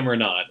like him or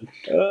not.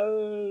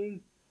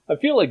 I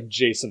feel like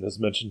Jason has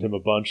mentioned him a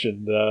bunch,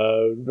 and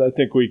I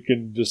think we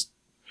can just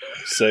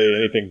say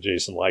anything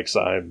Jason likes,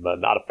 I'm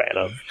not a fan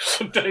of.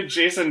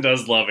 Jason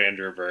does love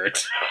Andrew Bird.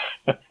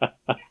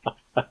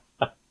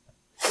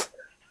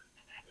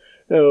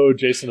 Oh,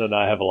 Jason and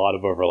I have a lot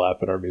of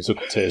overlap in our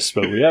musical tastes,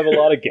 but we have a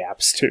lot of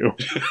gaps too.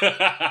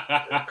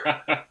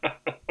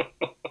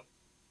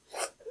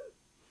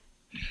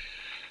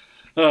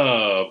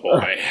 Oh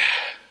boy.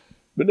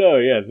 But no,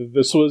 yeah,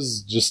 this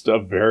was just a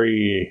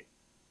very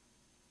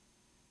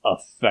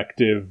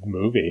effective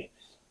movie.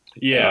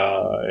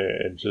 Yeah.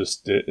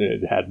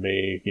 It had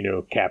me,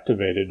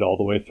 captivated all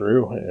the way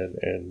through.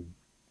 And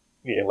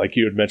like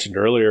you had mentioned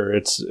earlier,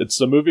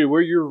 it's a movie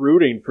where you're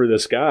rooting for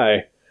this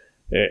guy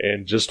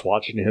and just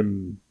watching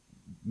him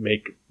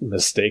make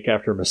mistake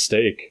after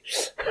mistake.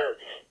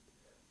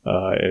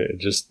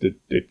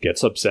 It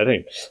gets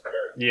upsetting.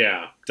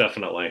 Yeah,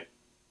 definitely.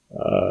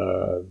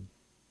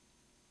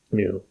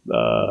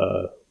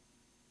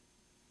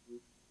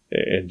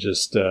 And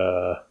just,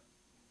 I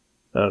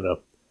don't know.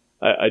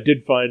 I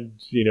did find,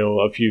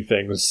 a few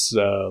things,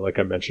 like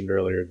I mentioned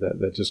earlier,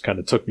 that just kind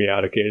of took me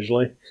out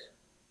occasionally.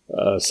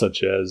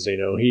 Such as,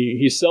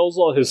 he sells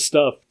all his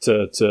stuff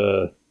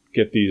to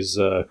get these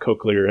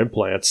cochlear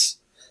implants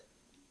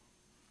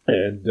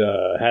and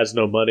has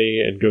no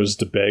money and goes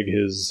to beg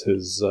his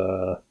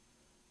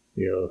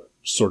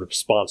sort of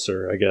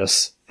sponsor, I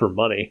guess, for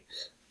money.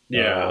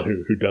 Yeah.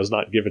 Who does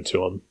not give it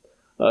to him.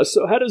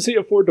 So how does he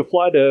afford to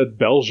fly to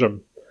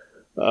Belgium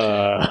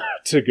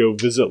to go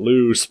visit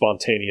Lou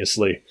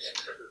spontaneously?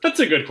 That's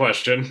a good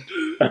question.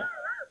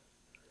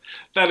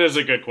 That is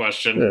a good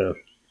question. Yeah.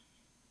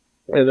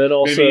 And then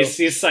also, maybe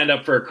he's signed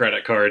up for a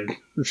credit card.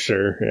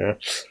 Sure, yeah.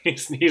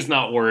 He's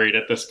not worried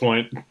at this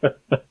point.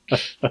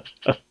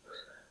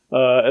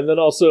 And then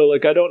also,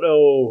 like, I don't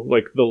know,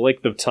 like, the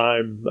length of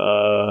time,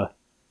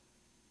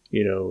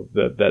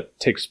 that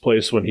takes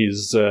place when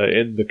he's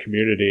in the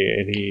community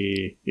and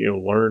he,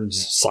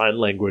 learns sign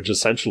language,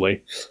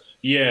 essentially.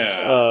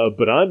 Yeah.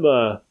 But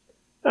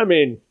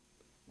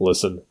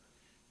listen,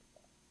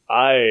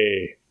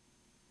 I,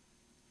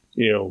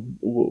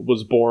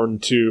 was born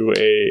to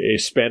a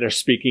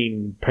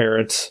Spanish-speaking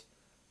parent.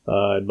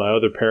 And my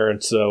other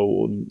parents,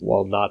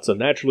 while not a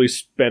naturally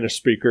Spanish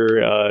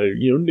speaker,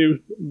 knew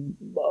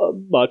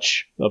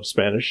much of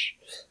Spanish.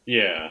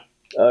 Yeah.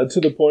 To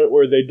the point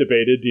where they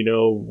debated,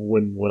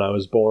 when I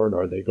was born,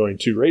 are they going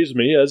to raise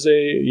me as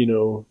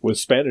with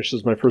Spanish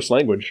as my first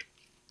language?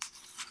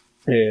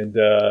 And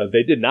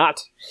they did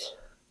not,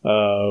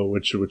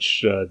 which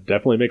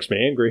definitely makes me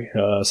angry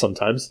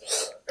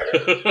sometimes.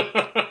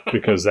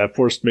 Because that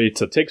forced me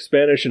to take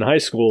Spanish in high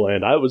school,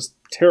 and I was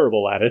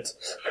terrible at it.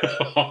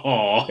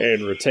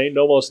 And retained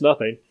almost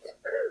nothing.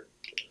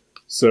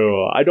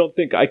 So I don't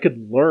think I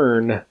could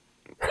learn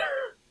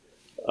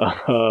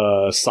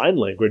sign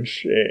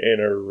language in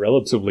a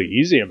relatively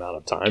easy amount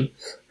of time.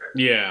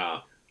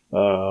 Yeah.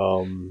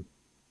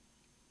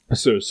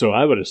 So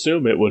I would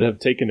assume it would have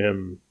taken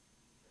him...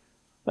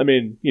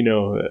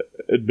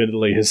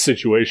 admittedly his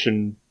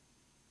situation,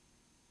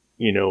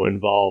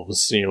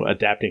 involves,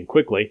 adapting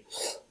quickly.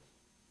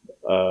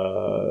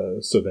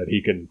 So that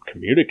he can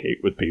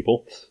communicate with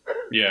people.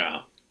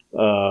 Yeah.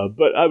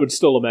 But I would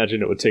still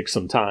imagine it would take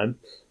some time.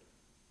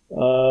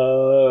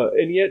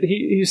 And yet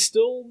he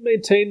still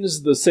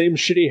maintains the same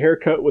shitty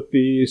haircut with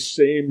the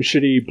same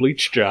shitty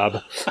bleach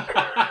job.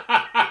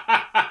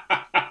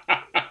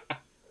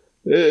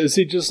 Is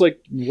he just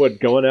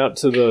going out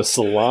to the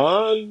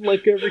salon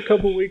every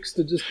couple weeks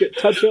to just get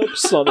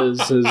touch-ups on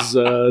his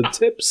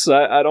tips?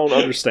 I don't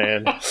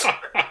understand.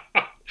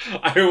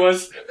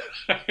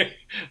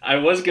 I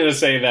was going to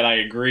say that I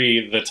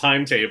agree the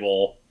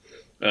timetable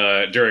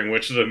during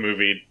which the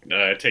movie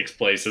takes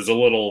place is a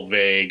little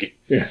vague.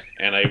 Yeah.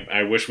 And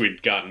I wish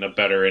we'd gotten a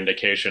better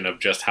indication of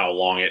just how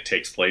long it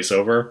takes place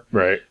over.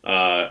 Right.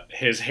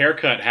 His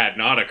haircut had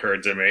not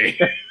occurred to me.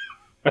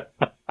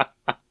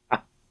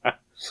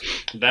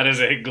 That is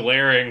a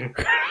glaring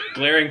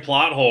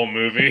plot hole,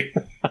 movie.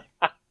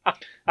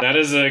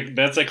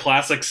 That's a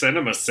classic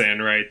cinema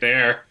sin right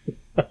there.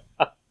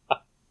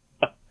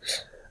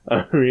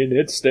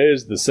 It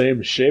stays the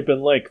same shape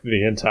and length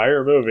the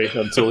entire movie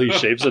until he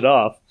shaves it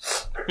off.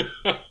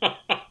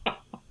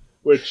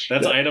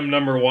 That's item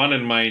number 1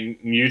 in my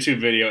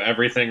YouTube video,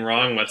 Everything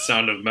Wrong with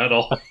Sound of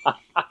Metal.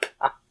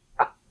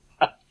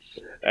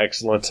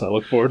 Excellent. I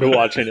look forward to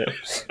watching it.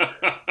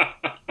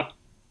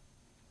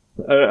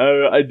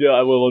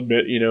 I will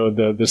admit,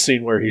 the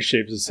scene where he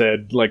shaves his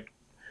head,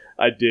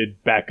 I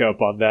did back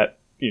up on that,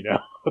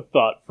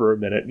 thought for a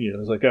minute. I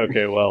was like,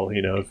 okay, well,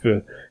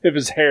 if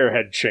his hair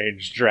had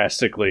changed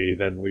drastically,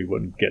 then we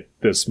wouldn't get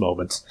this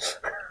moment.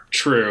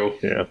 True.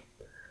 Yeah.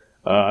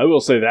 I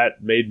will say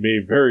that made me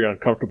very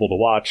uncomfortable to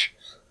watch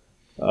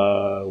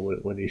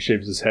when he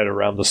shaves his head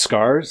around the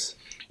scars.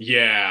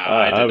 Yeah,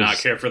 I did not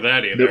care for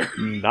that either.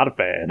 Not a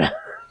fan.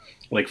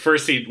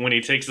 First when he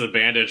takes the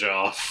bandage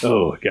off.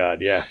 Oh,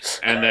 God, yeah.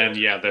 And then,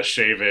 the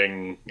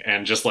shaving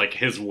and just,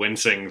 his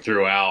wincing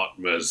throughout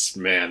was,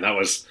 man, that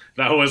was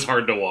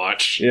hard to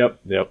watch. Yep.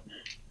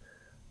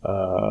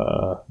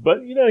 But,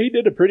 he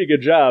did a pretty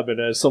good job, and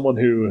as someone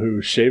who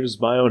shaves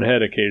my own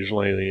head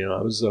occasionally,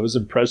 I was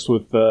impressed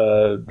with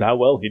how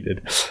well he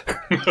did.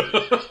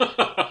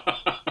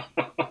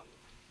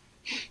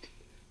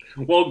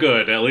 Well,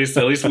 good. At least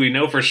we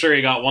know for sure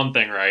he got one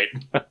thing right.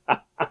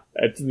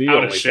 That's the How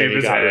only to shave thing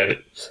his he got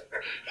head.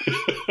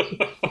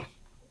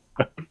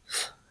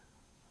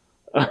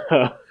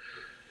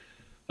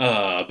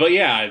 Right. But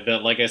yeah,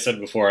 like I said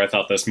before, I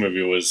thought this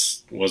movie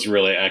was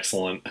really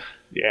excellent.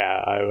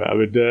 Yeah, I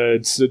would.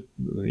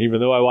 Even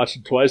though I watched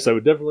it twice, I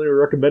would definitely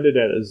recommend it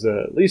as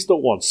at least a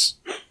once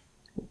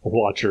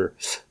watcher.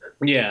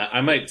 Yeah, I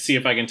might see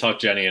if I can talk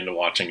Jenny into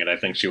watching it. I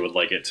think she would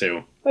like it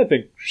too. I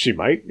think she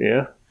might.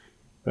 Yeah.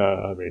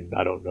 I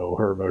don't know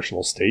her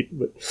emotional state,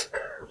 but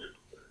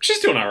she's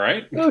doing all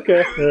right.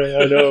 Okay,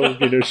 I know.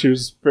 She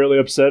was fairly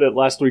upset at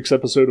last week's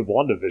episode of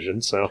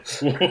WandaVision. So,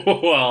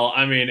 well,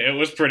 it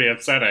was pretty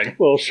upsetting.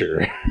 Well,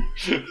 sure.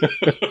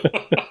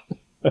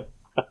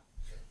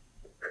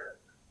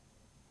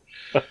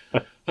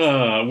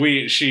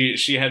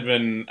 She had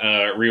been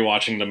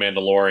rewatching The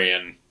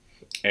Mandalorian,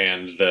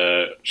 and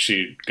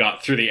she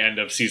got through the end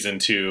of season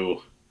 2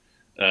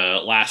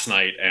 last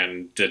night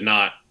and did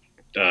not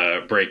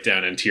break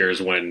down in tears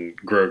when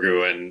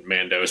Grogu and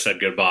Mando said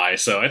goodbye.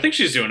 So I think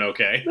she's doing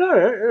okay. All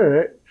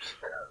right.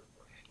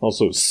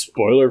 Also,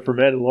 spoiler for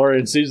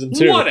Mandalorian season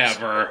 2.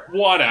 Whatever.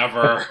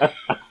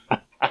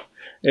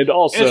 And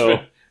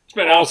also, it's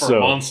been out for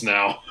months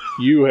now.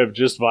 You have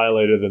just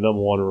violated the number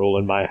 1 rule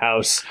in my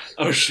house.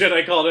 Oh shit!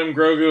 I called him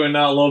Grogu and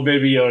not Little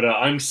Baby Yoda.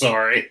 I'm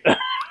sorry.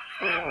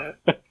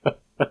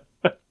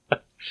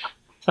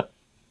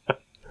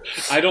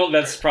 I don't.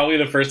 That's probably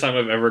the first time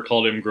I've ever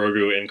called him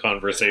Grogu in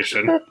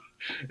conversation.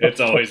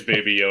 It's always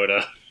Baby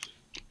Yoda.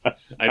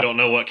 I don't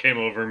know what came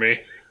over me.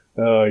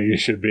 Oh, you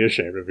should be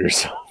ashamed of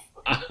yourself.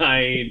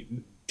 I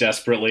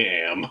desperately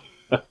am.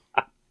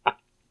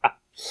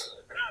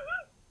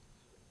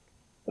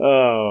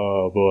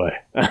 Oh boy.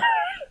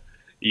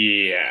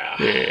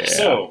 Yeah.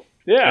 So,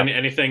 yeah.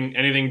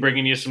 anything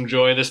bringing you some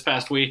joy this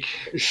past week?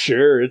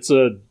 Sure, it's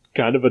a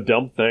kind of a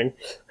dumb thing.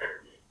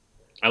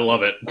 I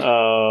love it.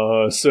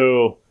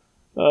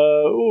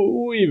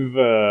 We've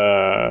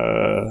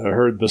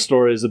heard the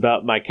stories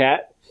about my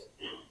cat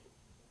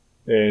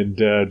and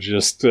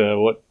just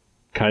what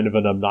kind of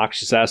an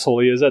obnoxious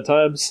asshole he is at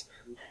times.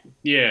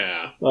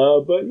 Yeah.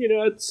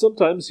 But,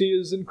 sometimes he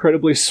is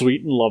incredibly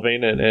sweet and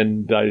loving,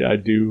 and I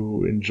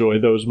do enjoy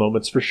those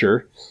moments for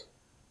sure.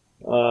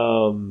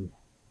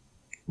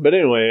 But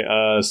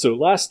anyway, so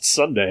last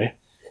Sunday,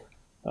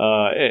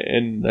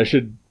 and I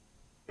should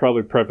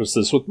probably preface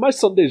this with my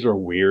Sundays are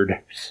weird,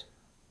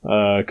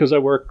 because I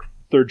work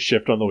third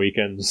shift on the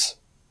weekends.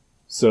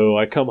 So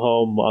I come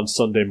home on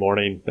Sunday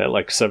morning at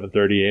like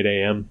 7:30, 8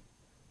 a.m.,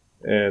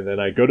 and then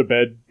I go to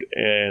bed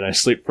and I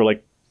sleep for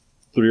like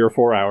 3 or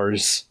 4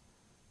 hours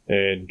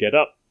and get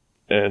up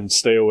and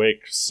stay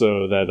awake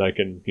so that I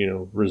can,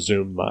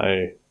 resume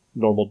my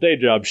normal day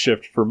job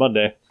shift for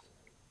Monday.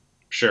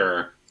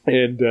 Sure.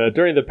 And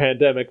during the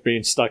pandemic,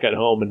 being stuck at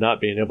home and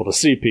not being able to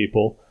see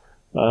people,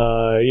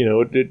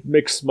 it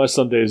makes my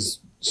Sundays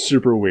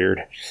super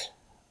weird.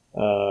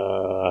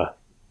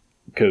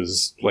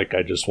 Because,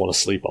 I just want to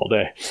sleep all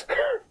day.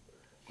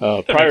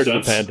 Prior to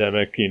the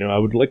pandemic, I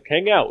would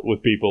hang out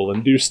with people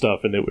and do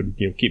stuff, and it would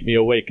keep me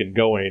awake and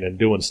going and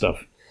doing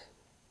stuff.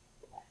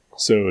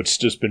 So it's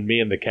just been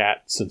me and the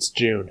cat since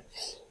June.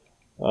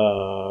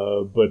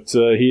 But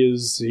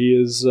he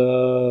is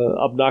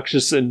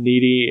obnoxious and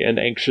needy and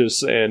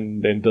anxious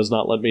and does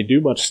not let me do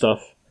much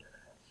stuff.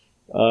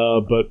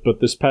 But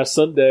this past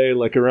Sunday,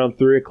 around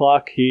 3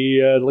 o'clock,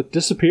 he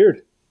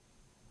disappeared,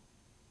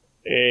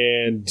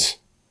 and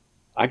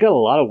I got a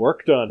lot of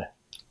work done,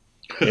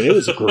 and it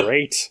was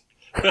great.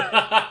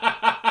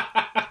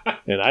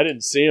 And I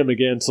didn't see him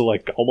again till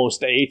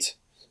almost 8.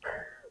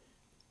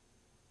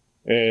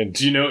 And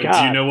do you know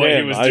what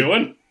he was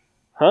doing?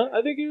 Huh?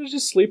 I think he was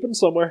just sleeping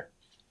somewhere.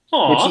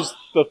 Aww. Which is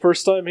the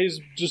first time he's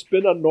just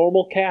been a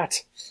normal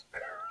cat.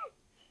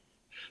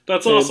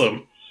 That's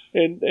awesome.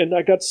 And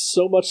I got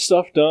so much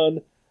stuff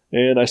done,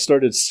 and I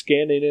started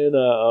scanning in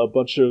a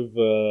bunch of...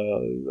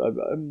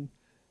 I'm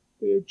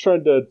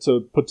trying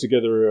to put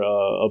together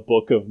a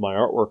book of my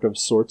artwork of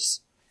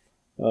sorts.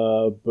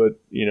 But,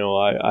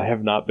 I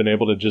have not been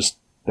able to just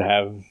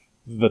have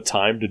the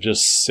time to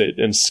just sit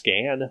and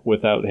scan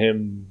without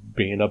him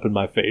being up in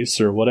my face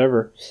or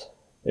whatever.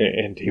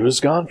 And he was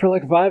gone for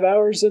 5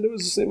 hours, and it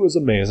was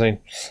amazing.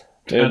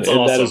 And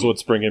awesome. That is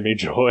what's bringing me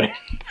joy.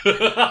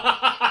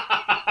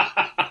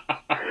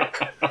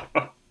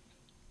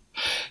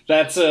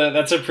 That's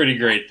a pretty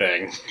great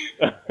thing.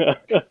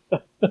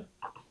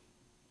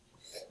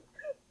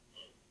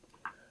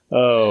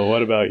 Oh,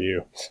 what about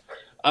you?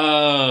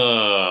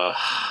 I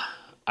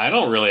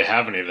don't really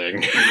have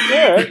anything.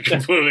 Yeah. To be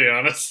completely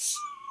honest.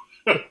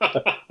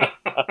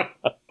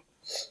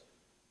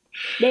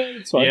 No,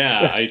 it's fine.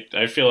 Yeah,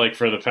 I feel like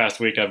for the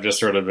past week I've just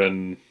sort of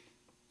been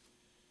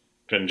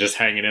just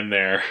hanging in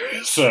there.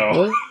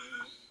 So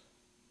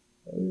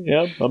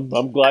yeah,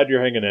 I'm glad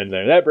you're hanging in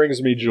there. That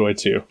brings me joy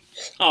too.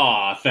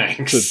 Aw,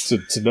 thanks.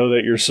 To know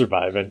that you're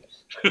surviving.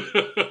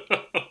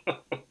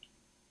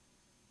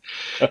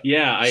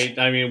 Yeah,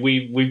 I mean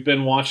we've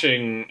been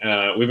watching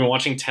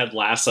Ted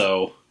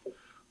Lasso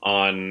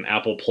on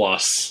Apple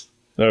Plus.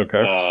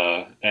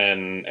 Okay.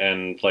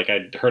 And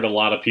I'd heard a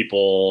lot of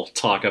people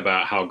talk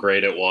about how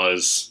great it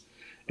was,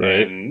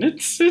 right. And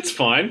it's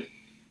fine.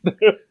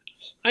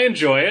 I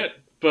enjoy it,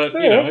 but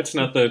it's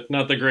not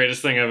the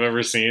greatest thing I've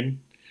ever seen.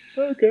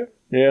 Okay.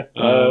 Yeah.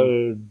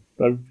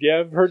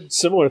 I've heard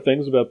similar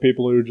things about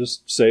people who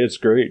just say it's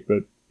great,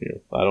 but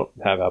I don't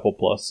have Apple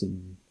Plus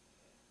and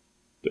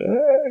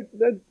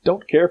I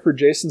don't care for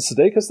Jason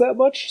Sudeikis that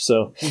much.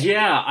 So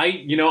yeah,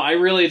 I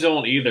really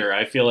don't either.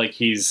 I feel like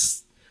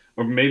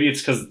or maybe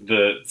it's because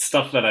the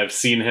stuff that I've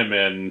seen him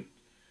in,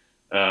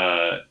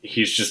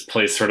 he's just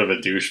plays sort of a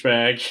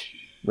douchebag,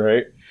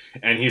 right?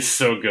 And he's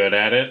so good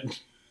at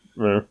it.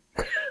 Yeah.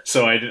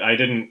 So I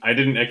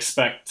didn't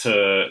expect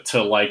to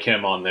like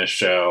him on this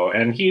show,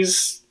 and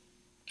he's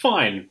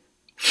fine.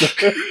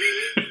 Yeah.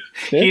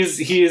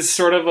 He's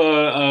sort of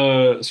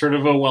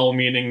a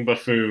well-meaning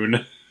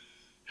buffoon,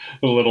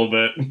 a little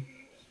bit,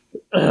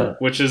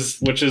 which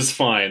is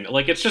fine.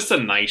 It's just a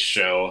nice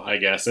show, I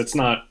guess. It's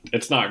not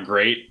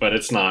great, but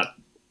it's not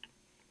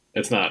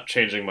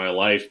changing my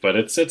life, but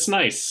it's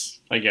nice,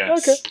 I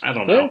guess. Okay. I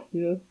don't know.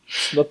 Yeah.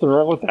 Nothing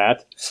wrong with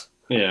that.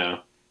 Yeah.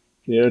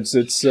 It's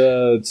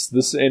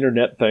this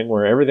internet thing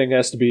where everything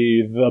has to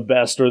be the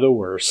best or the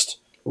worst.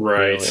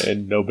 Right.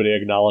 And nobody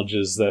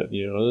acknowledges that,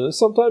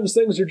 sometimes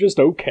things are just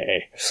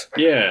okay.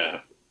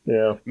 Yeah.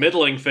 Yeah.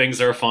 Middling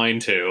things are fine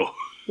too.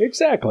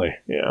 Exactly.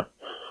 Yeah.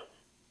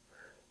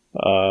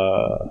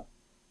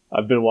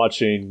 I've been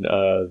watching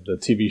the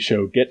TV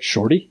show Get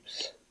Shorty.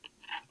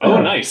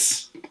 Oh,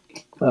 nice.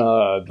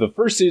 The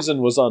first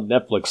season was on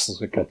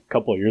Netflix like a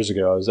couple of years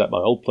ago. I was at my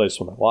old place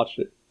when I watched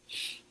it,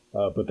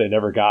 but they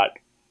never got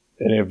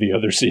any of the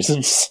other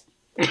seasons.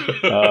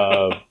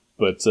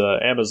 But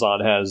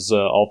Amazon has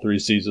all 3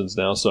 seasons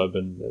now, so I've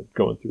been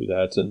going through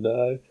that, and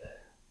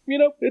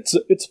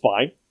it's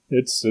fine.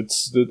 It's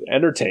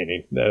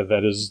entertaining.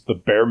 That is the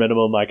bare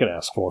minimum I can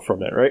ask for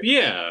from it, right?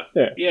 Yeah.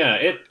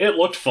 It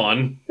looked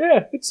fun.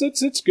 Yeah,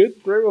 it's good.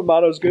 Ray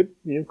Romano's good.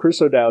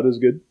 Chris O'Dowd is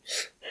good.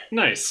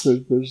 Nice.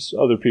 There's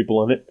other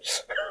people in it.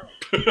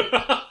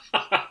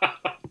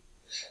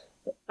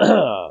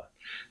 So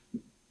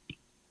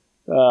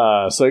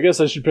I guess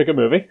I should pick a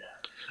movie.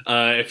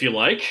 If you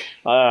like.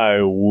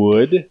 I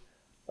would.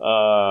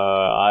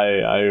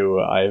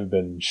 I've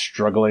been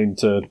struggling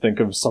to think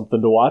of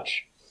something to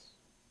watch.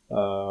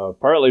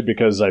 Partly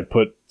because I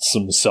put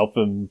some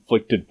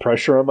self-inflicted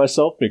pressure on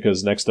myself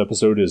because next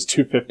episode is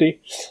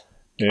 250.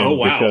 And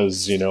wow.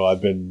 Because,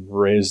 I've been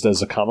raised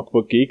as a comic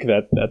book geek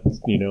that I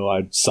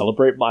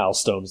celebrate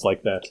milestones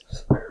like that.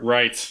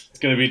 Right. It's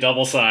going to be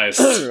double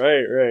sized.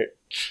 Right.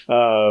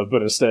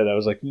 But instead I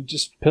was like,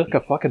 just pick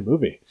a fucking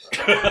movie.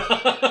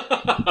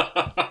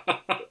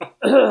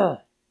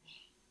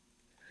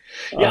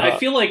 Yeah, I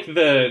feel like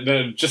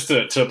the just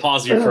to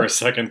pause you for a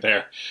second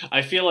there,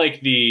 I feel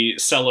like the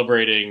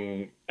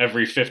celebrating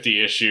every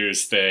 50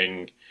 issues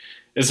thing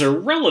is a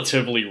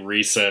relatively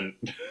recent,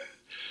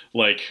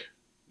 like,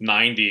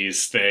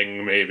 90s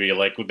thing, maybe.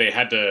 Like, they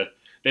had to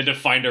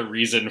find a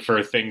reason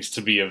for things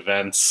to be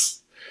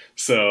events.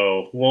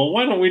 So, well,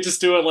 why don't we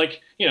just do it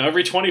like,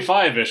 every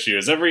 25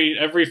 issues,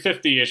 every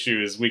 50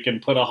 issues, we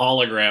can put a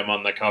hologram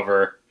on the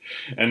cover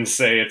and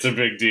say it's a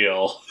big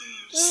deal.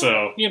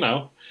 So,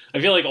 I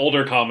feel like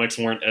older comics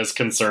weren't as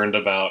concerned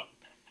about,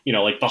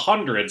 like the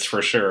hundreds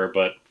for sure,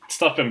 but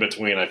stuff in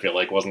between I feel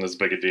like wasn't as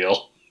big a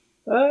deal.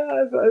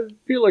 I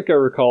feel like I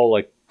recall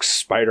like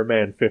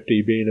Spider-Man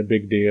 50 being a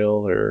big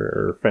deal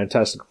or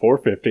Fantastic Four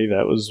 50.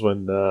 That was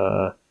when,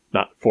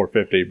 not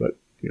 450, but,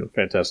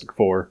 Fantastic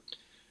Four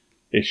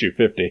issue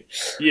 50.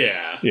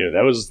 Yeah.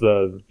 That was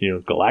the,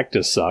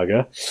 Galactus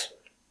saga,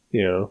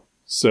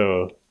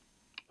 so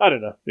I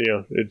don't know,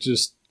 it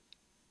just,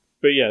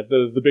 but yeah,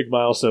 the big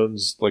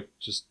milestones like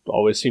just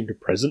always seem to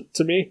present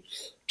to me.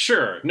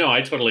 Sure. No,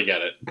 I totally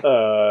get it.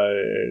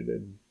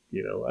 And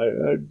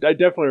I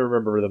definitely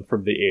remember them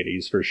from the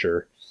 80s for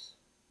sure.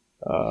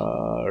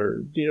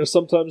 Or,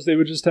 sometimes they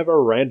would just have a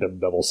random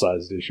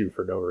double-sized issue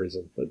for no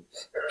reason. But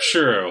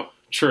True.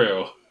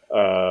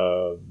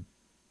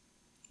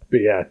 But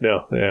yeah,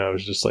 no. Yeah, I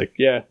was just like,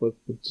 yeah,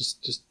 let's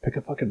just pick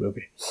a fucking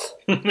movie.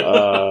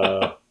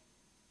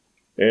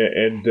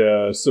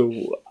 So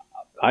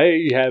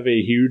I have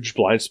a huge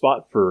blind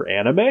spot for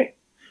anime.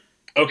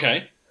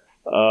 Okay.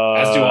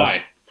 As do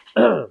I.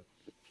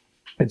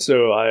 And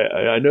so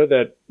I know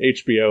that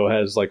HBO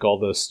has like all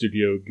the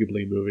Studio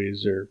Ghibli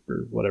movies or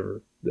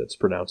whatever that's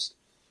pronounced.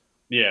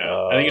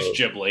 Yeah, I think it's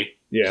Ghibli.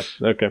 Yeah,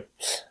 okay.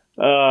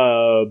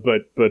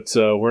 But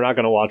we're not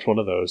going to watch one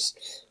of those.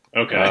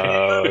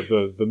 Okay.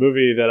 The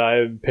movie that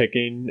I'm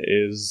picking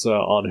is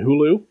on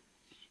Hulu.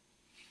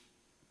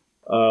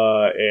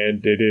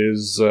 And it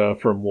is,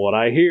 from what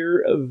I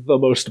hear, the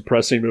most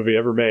depressing movie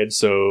ever made.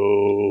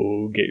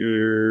 So get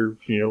your,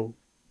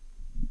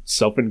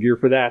 self in gear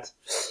for that.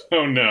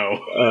 Oh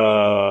no.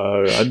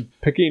 I'm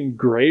picking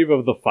Grave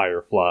of the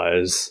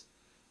Fireflies.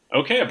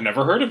 Okay, I've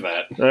never heard of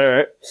that. All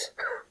right.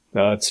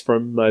 It's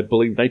from, I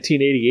believe,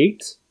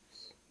 1988.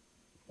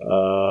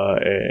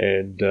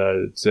 And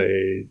it's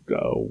a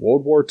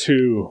World War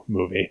II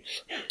movie.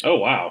 Oh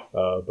wow.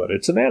 But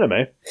it's an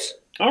anime.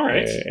 All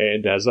right.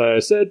 And as I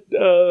said,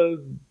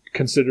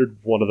 considered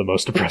one of the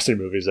most depressing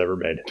movies ever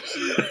made.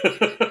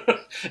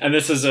 And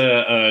this is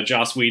a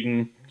Joss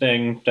Whedon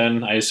thing,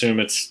 then? I assume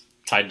it's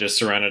tied to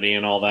Serenity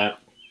and all that?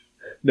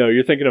 No,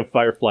 you're thinking of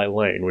Firefly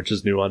Lane, which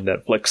is new on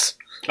Netflix.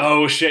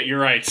 Oh, shit, you're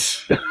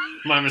right.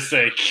 My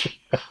mistake.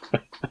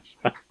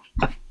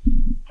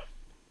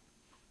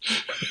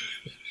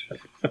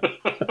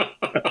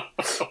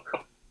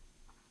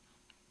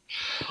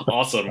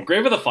 Awesome.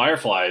 Grave of the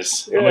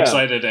Fireflies. Yeah. I'm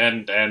excited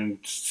and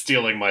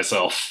stealing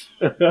myself.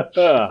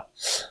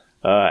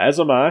 As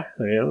am I.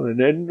 And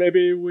then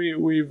maybe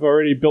we've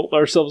already built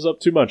ourselves up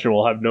too much and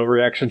we'll have no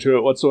reaction to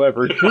it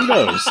whatsoever. Who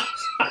knows?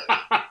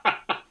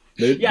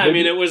 I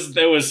mean, it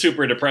was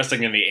super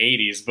depressing in the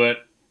 80s,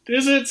 but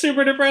is it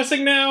super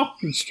depressing now?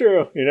 It's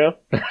true,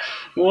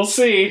 We'll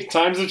see.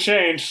 Times have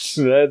changed.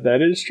 That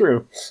is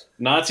true.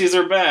 Nazis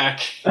are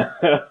back.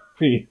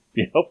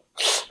 Yep.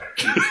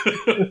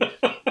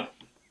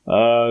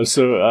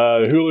 So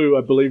Hulu,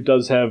 I believe,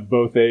 does have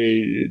both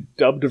a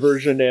dubbed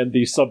version and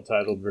the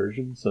subtitled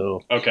version.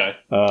 So okay,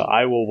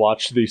 I will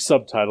watch the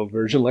subtitled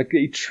version like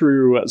a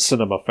true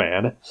cinema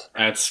fan.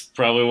 That's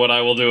probably what I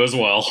will do as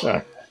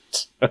well.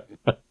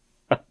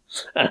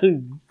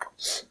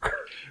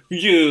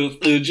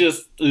 You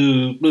just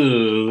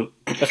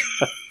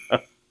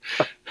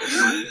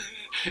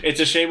It's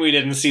a shame we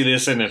didn't see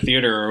this in a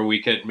theater, or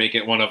we could make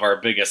it one of our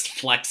biggest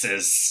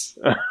flexes.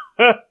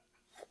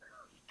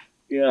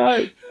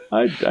 Yeah,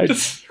 I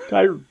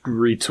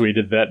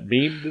retweeted that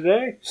meme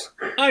today.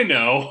 I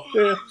know.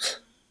 Yeah.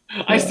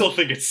 I still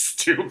think it's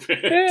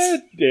stupid.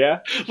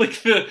 Yeah.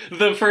 Like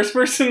the first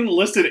person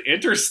listed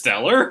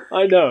Interstellar.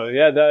 I know.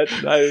 Yeah,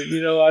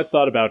 I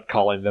thought about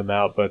calling them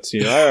out, but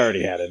I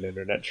already had an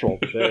internet troll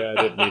today.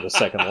 I didn't need a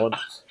second one.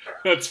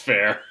 That's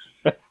fair.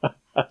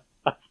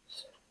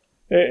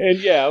 And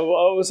yeah, I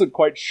wasn't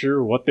quite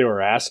sure what they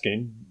were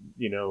asking,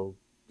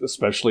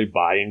 especially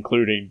by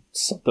including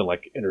something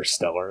like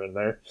Interstellar in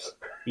there.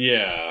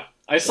 Yeah.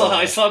 I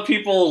saw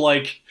people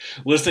like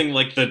listing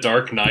like The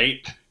Dark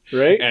Knight,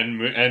 right?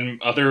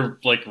 And other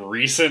like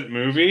recent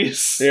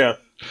movies. Yeah.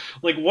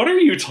 Like, what are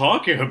you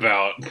talking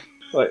about?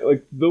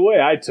 Like the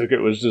way I took it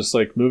was just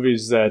like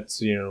movies that,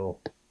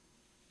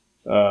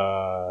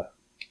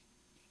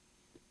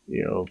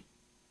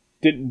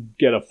 didn't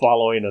get a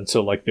following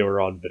until like they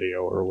were on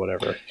video or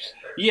whatever.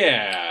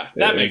 Yeah,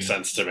 that makes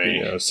sense to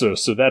me. So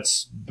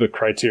that's the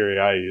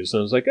criteria I used. And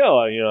I was like,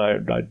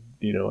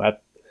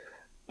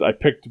 I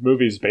picked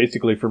movies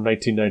basically from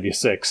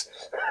 1996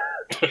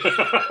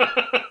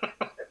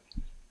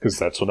 because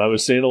that's when I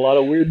was seeing a lot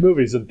of weird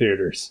movies in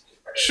theaters.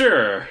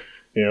 Sure.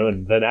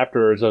 And then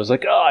afterwards I was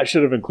like, I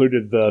should have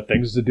included the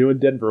Things to Do in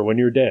Denver When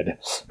You're Dead.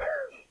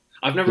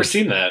 I've never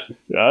seen that.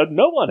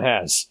 No one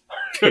has.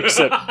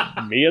 Except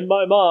me and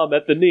my mom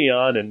at the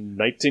Neon in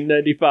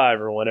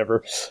 1995 or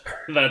whenever.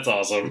 That's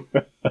awesome.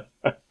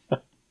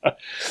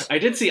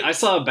 I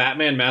saw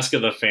Batman Mask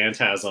of the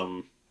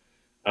Phantasm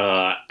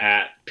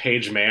at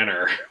Page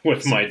Manor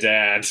with my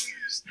dad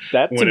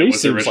that when to it me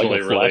was seems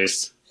originally like a flex.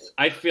 released.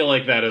 I feel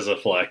like that is a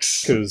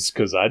flex.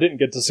 Because I didn't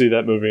get to see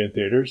that movie in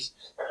theaters.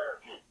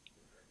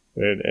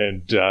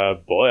 And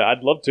boy,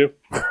 I'd love to.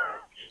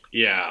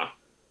 Yeah.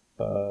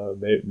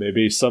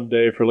 Maybe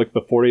someday for like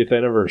the 40th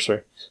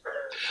anniversary.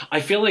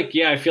 I feel like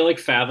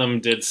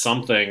Fathom did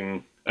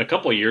something a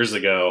couple years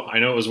ago. I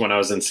know it was when I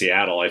was in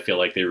Seattle. I feel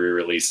like they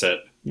re-released it.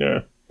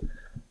 Yeah.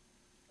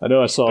 I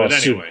know I saw But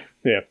anyway.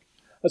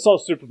 I saw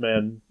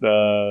Superman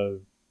the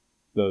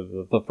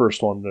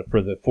first one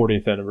for the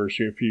 40th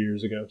anniversary a few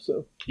years ago.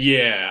 So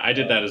yeah, I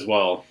did that as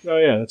well. Oh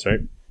yeah, that's right.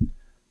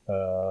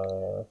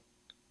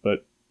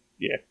 But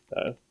yeah,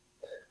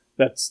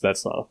 that's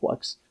not a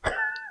flex.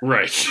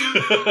 Right.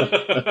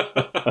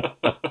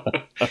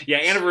 Yeah,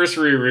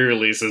 anniversary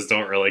re-releases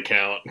don't really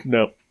count.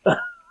 No.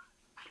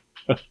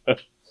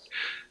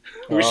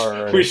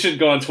 We should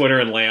go on Twitter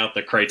and lay out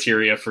the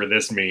criteria for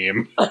this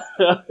meme.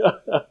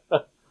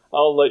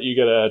 I'll let you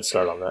get a head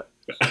start on that.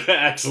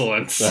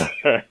 Excellent.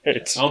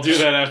 Right. I'll do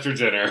that after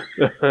dinner.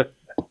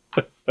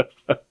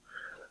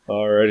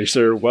 Alrighty,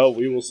 sir. Well,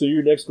 we will see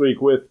you next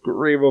week with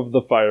Grave of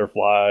the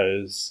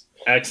Fireflies.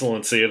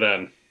 Excellent. See you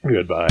then.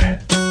 Goodbye.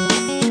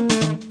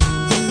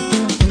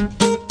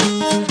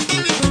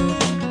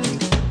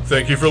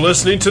 Thank you for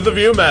listening to The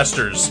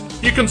Viewmasters.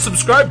 You can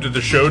subscribe to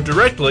the show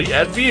directly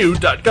at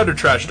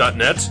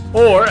view.guttertrash.net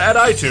or at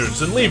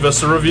iTunes and leave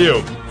us a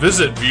review.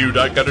 Visit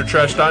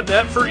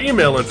view.guttertrash.net for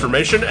email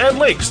information and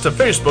links to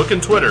Facebook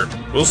and Twitter.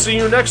 We'll see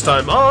you next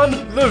time on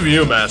The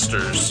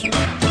Viewmasters.